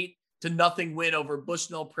 38-0 win over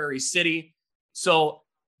Bushnell Prairie City. So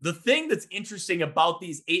the thing that's interesting about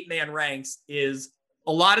these 8-man ranks is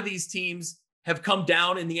a lot of these teams have come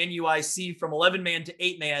down in the NUIC from 11-man to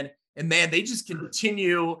 8-man, and man, they just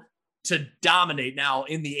continue to dominate now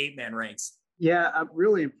in the 8-man ranks. Yeah, I'm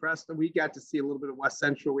really impressed. We got to see a little bit of West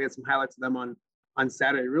Central. We had some highlights of them on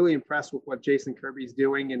Saturday. Really impressed with what Jason Kirby's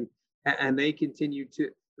doing, and they continue to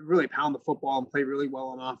really pound the football and play really well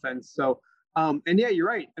on offense. So, and yeah, you're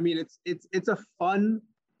right. I mean, it's a fun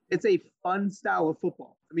style of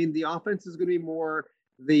football. I mean, the offense is going to be more,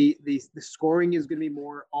 the scoring is going to be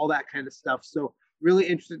more, all that kind of stuff. So really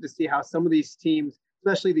interested to see how some of these teams,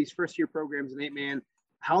 especially these first-year programs in 8-man,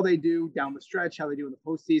 how they do down the stretch, how they do in the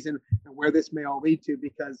postseason, and where this may all lead to,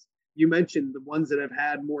 because you mentioned the ones that have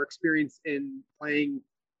had more experience in playing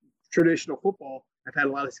traditional football have had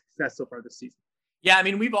a lot of success so far this season. Yeah, I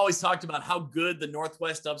mean, we've always talked about how good the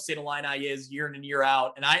Northwest Upstate Illini is year in and year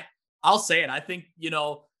out. And I'll say it. I think,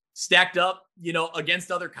 stacked up,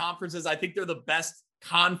 against other conferences, I think they're the best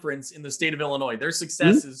conference in the state of Illinois. Their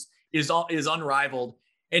success is unrivaled.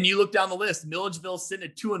 And you look down the list, Milledgeville's sitting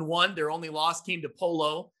at 2-1. Their only loss came to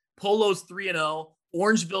Polo. Polo's 3-0.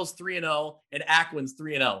 Orangeville's 3-0, and Ackland's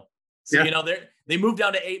 3-0. So, they moved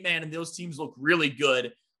down to 8-man, and those teams look really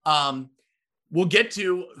good. We'll get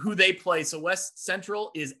to who they play. So West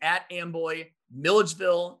Central is at Amboy.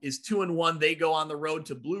 Milledgeville is 2-1. They go on the road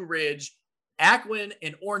to Blue Ridge. Ackland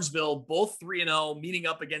and Orangeville, both 3-0, meeting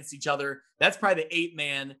up against each other. That's probably the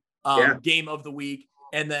 8-man game of the week.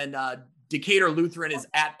 And then Decatur Lutheran is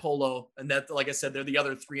at Polo. And that, like I said, they're the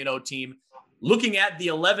other 3-0 team. Looking at the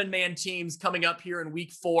 11-man teams coming up here in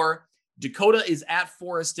week 4, Dakota is at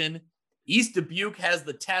Forreston. East Dubuque has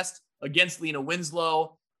the test against Lena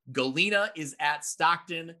Winslow. Galena is at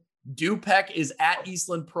Stockton. Dupec is at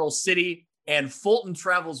Eastland Pearl City. And Fulton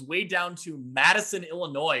travels way down to Madison,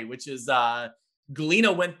 Illinois, which is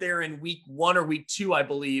Galena went there in week 1 or week 2, I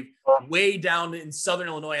believe, way down in Southern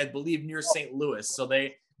Illinois, I believe near St. Louis. So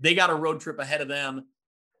they got a road trip ahead of them.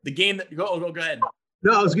 The game that go ahead.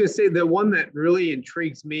 No, I was going to say the one that really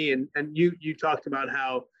intrigues me, and you talked about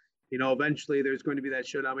how, eventually there's going to be that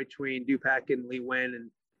showdown between Dupec and Lee Win,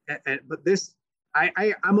 but this,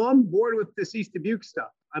 I'm on board with this East Dubuque stuff.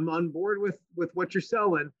 I'm on board with what you're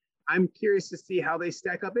selling. I'm curious to see how they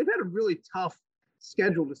stack up. They've had a really tough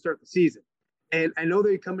schedule to start the season, and I know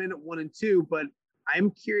they come in at 1-2, but I'm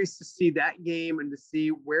curious to see that game and to see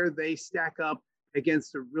where they stack up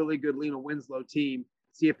against a really good Lena Winslow team.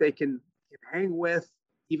 See if they can hang with,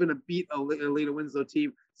 even beat a Lena Winslow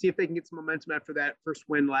team. See if they can get some momentum after that first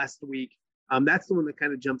win last week. That's the one that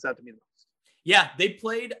kind of jumps out to me the most. Yeah, they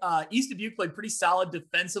played, East Dubuque played pretty solid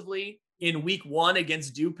defensively in week 1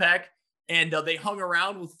 against Dupec, and they hung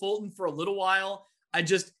around with Fulton for a little while. I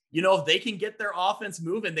just, if they can get their offense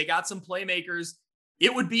moving, they got some playmakers.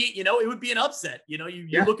 It would be, it would be an upset. You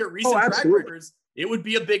look at recent track records, it would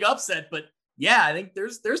be a big upset. But yeah, I think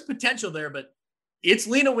there's potential there, but it's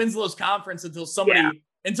Lena Winslow's conference until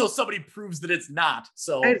somebody proves that it's not.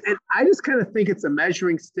 So, and I just kind of think it's a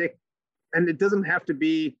measuring stick, and it doesn't have to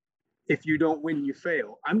be if you don't win, you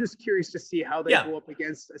fail. I'm just curious to see how they go up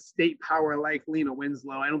against a state power like Lena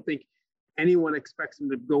Winslow. I don't think anyone expects them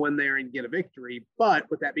to go in there and get a victory. But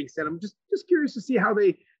with that being said, I'm just curious to see how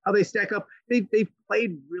they stack up. They've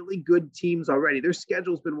played really good teams already. Their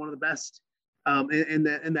schedule's been one of the best in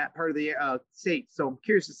that part of the state. So I'm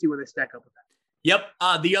curious to see where they stack up with that.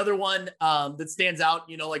 Yep. The other one that stands out,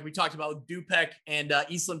 like we talked about with Dupec and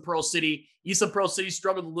Eastland Pearl City. Eastland Pearl City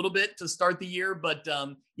struggled a little bit to start the year, but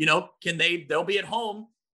they'll be at home.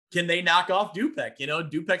 Can they knock off Dupec?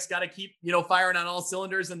 Dupec's got to keep, firing on all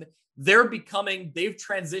cylinders, and they've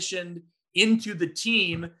transitioned into the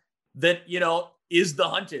team that, is the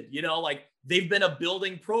hunted, they've been a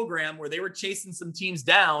building program where they were chasing some teams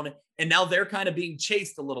down, and now they're kind of being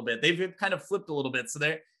chased a little bit. They've kind of flipped a little bit. So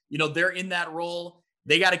they're in that role.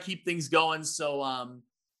 They got to keep things going. So,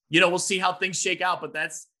 we'll see how things shake out, but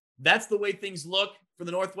that's the way things look for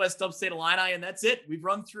the Northwest Upstate Illini. And that's it. We've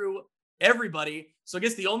run through everybody. So I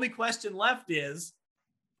guess the only question left is,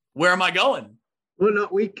 where am I going? Well, no,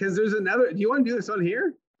 because there's another, do you want to do this on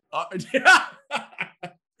here? Yeah.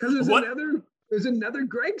 Because there's another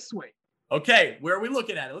Greg swing. Okay. Where are we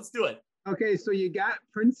looking at it? Let's do it. Okay. So you got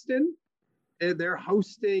Princeton. They're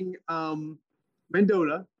hosting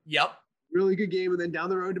Mendota. Yep. Really good game. And then down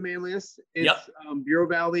the road to Manlius, it's Bureau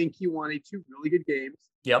Valley and Kewanee, 2 really good games.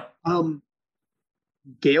 Yep.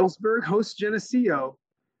 Galesburg hosts Geneseo,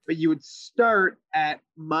 but you would start at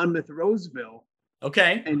Monmouth Roseville.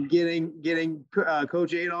 Okay. And getting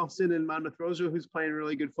Coach Adolphson and Monmouth Roseville, who's playing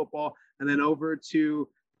really good football, and then over to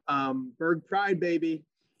Berg Pride, baby.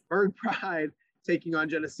 Berg Pride taking on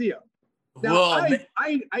Geneseo. Now,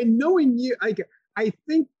 I knowing you, I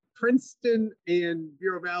think Princeton and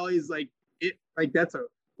Bureau Valley is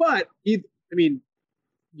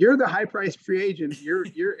you're the high-priced free agent.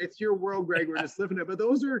 It's your world, Greg. We're just living it. But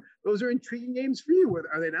those are intriguing games for you,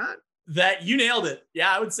 are they not? That you nailed it.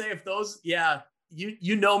 Yeah, I would say if those,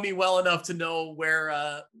 you know me well enough to know where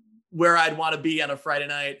I'd want to be on a Friday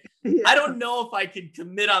night. Yeah. I don't know if I could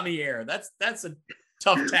commit on the air. That's a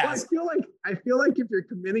tough task. Well, I feel like if you're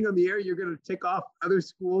committing on the air, you're going to tick off other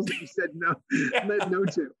schools that you said no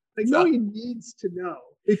to. Nobody needs to know,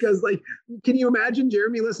 because can you imagine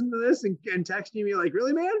Jeremy listening to this and texting me like,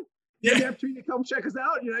 really, man? You have to come check us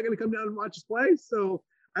out. You're not going to come down and watch us play. So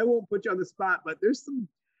I won't put you on the spot, but there's some,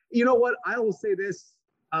 you know what? I will say this,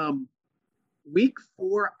 week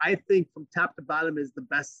 4, I think from top to bottom is the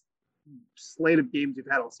best slate of games we've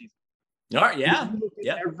had all season. All right. Yeah.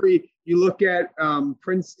 You look at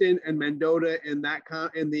Princeton and Mendota in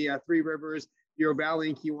the Three Rivers, Bureau Valley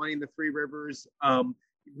and Kewanee in the Three Rivers,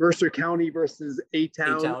 Mercer County versus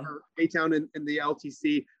A-Town, A-Town. or A-Town in the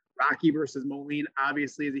LTC. Rocky versus Moline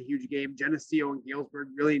obviously is a huge game. Geneseo and Galesburg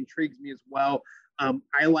really intrigues me as well.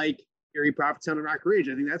 I like Erie Prophetstown and Rock Ridge.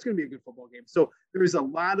 I think that's going to be a good football game. So there's a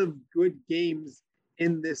lot of good games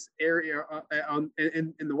in this area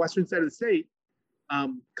in the western side of the state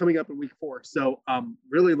coming up in week 4. So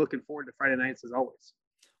really looking forward to Friday nights as always.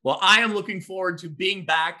 Well, I am looking forward to being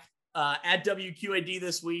back at WQAD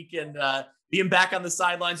this week and being back on the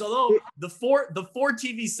sidelines. Although the four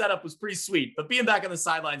TV setup was pretty sweet, but being back on the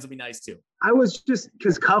sidelines will be nice too. I was just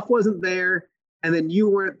because Cuff wasn't there, and then you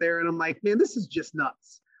weren't there, and I'm like, man, this is just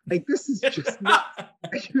nuts. Like this is just nuts.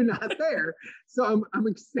 You're not there, so I'm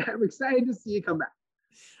excited to see you come back.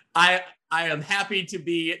 I am happy to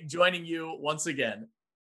be joining you once again.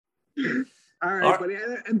 All right, buddy,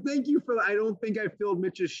 and thank you for. I don't think I filled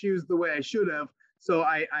Mitch's shoes the way I should have. So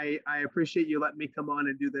I appreciate you letting me come on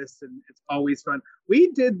and do this, and it's always fun.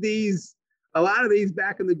 We did a lot of these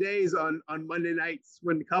back in the days on Monday nights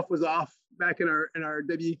when Cuff was off back in our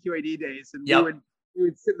WQAD days, and we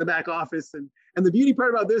would sit in the back office. And the beauty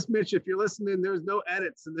part about this, Mitch, if you're listening, there's no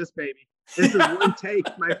edits in this baby. This is one take,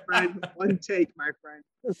 my friend. One take, my friend.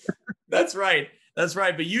 That's right.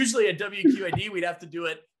 But usually at WQAD, we'd have to do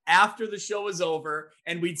it after the show was over,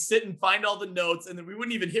 and we'd sit and find all the notes, and then we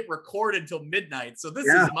wouldn't even hit record until midnight. So this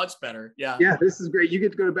is much better. Yeah, this is great. You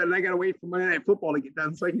get to go to bed, and I got to wait for Monday Night Football to get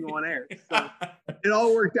done so I can go on air. So it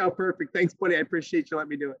all worked out perfect. Thanks, buddy. I appreciate you letting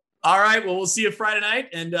me do it. All right. Well, we'll see you Friday night.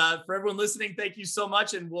 And for everyone listening, thank you so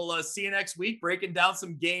much. And we'll see you next week, breaking down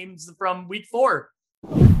some games from week 4.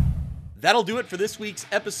 That'll do it for this week's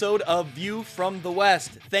episode of View from the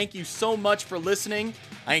West. Thank you so much for listening.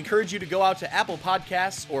 I encourage you to go out to Apple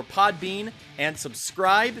Podcasts or Podbean and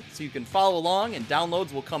subscribe so you can follow along, and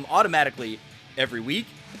downloads will come automatically every week.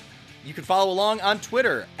 You can follow along on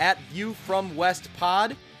Twitter at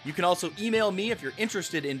ViewFromWestPod. You can also email me if you're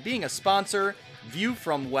interested in being a sponsor,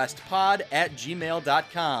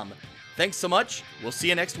 viewfromwestpod@gmail.com. Thanks so much. We'll see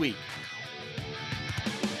you next week.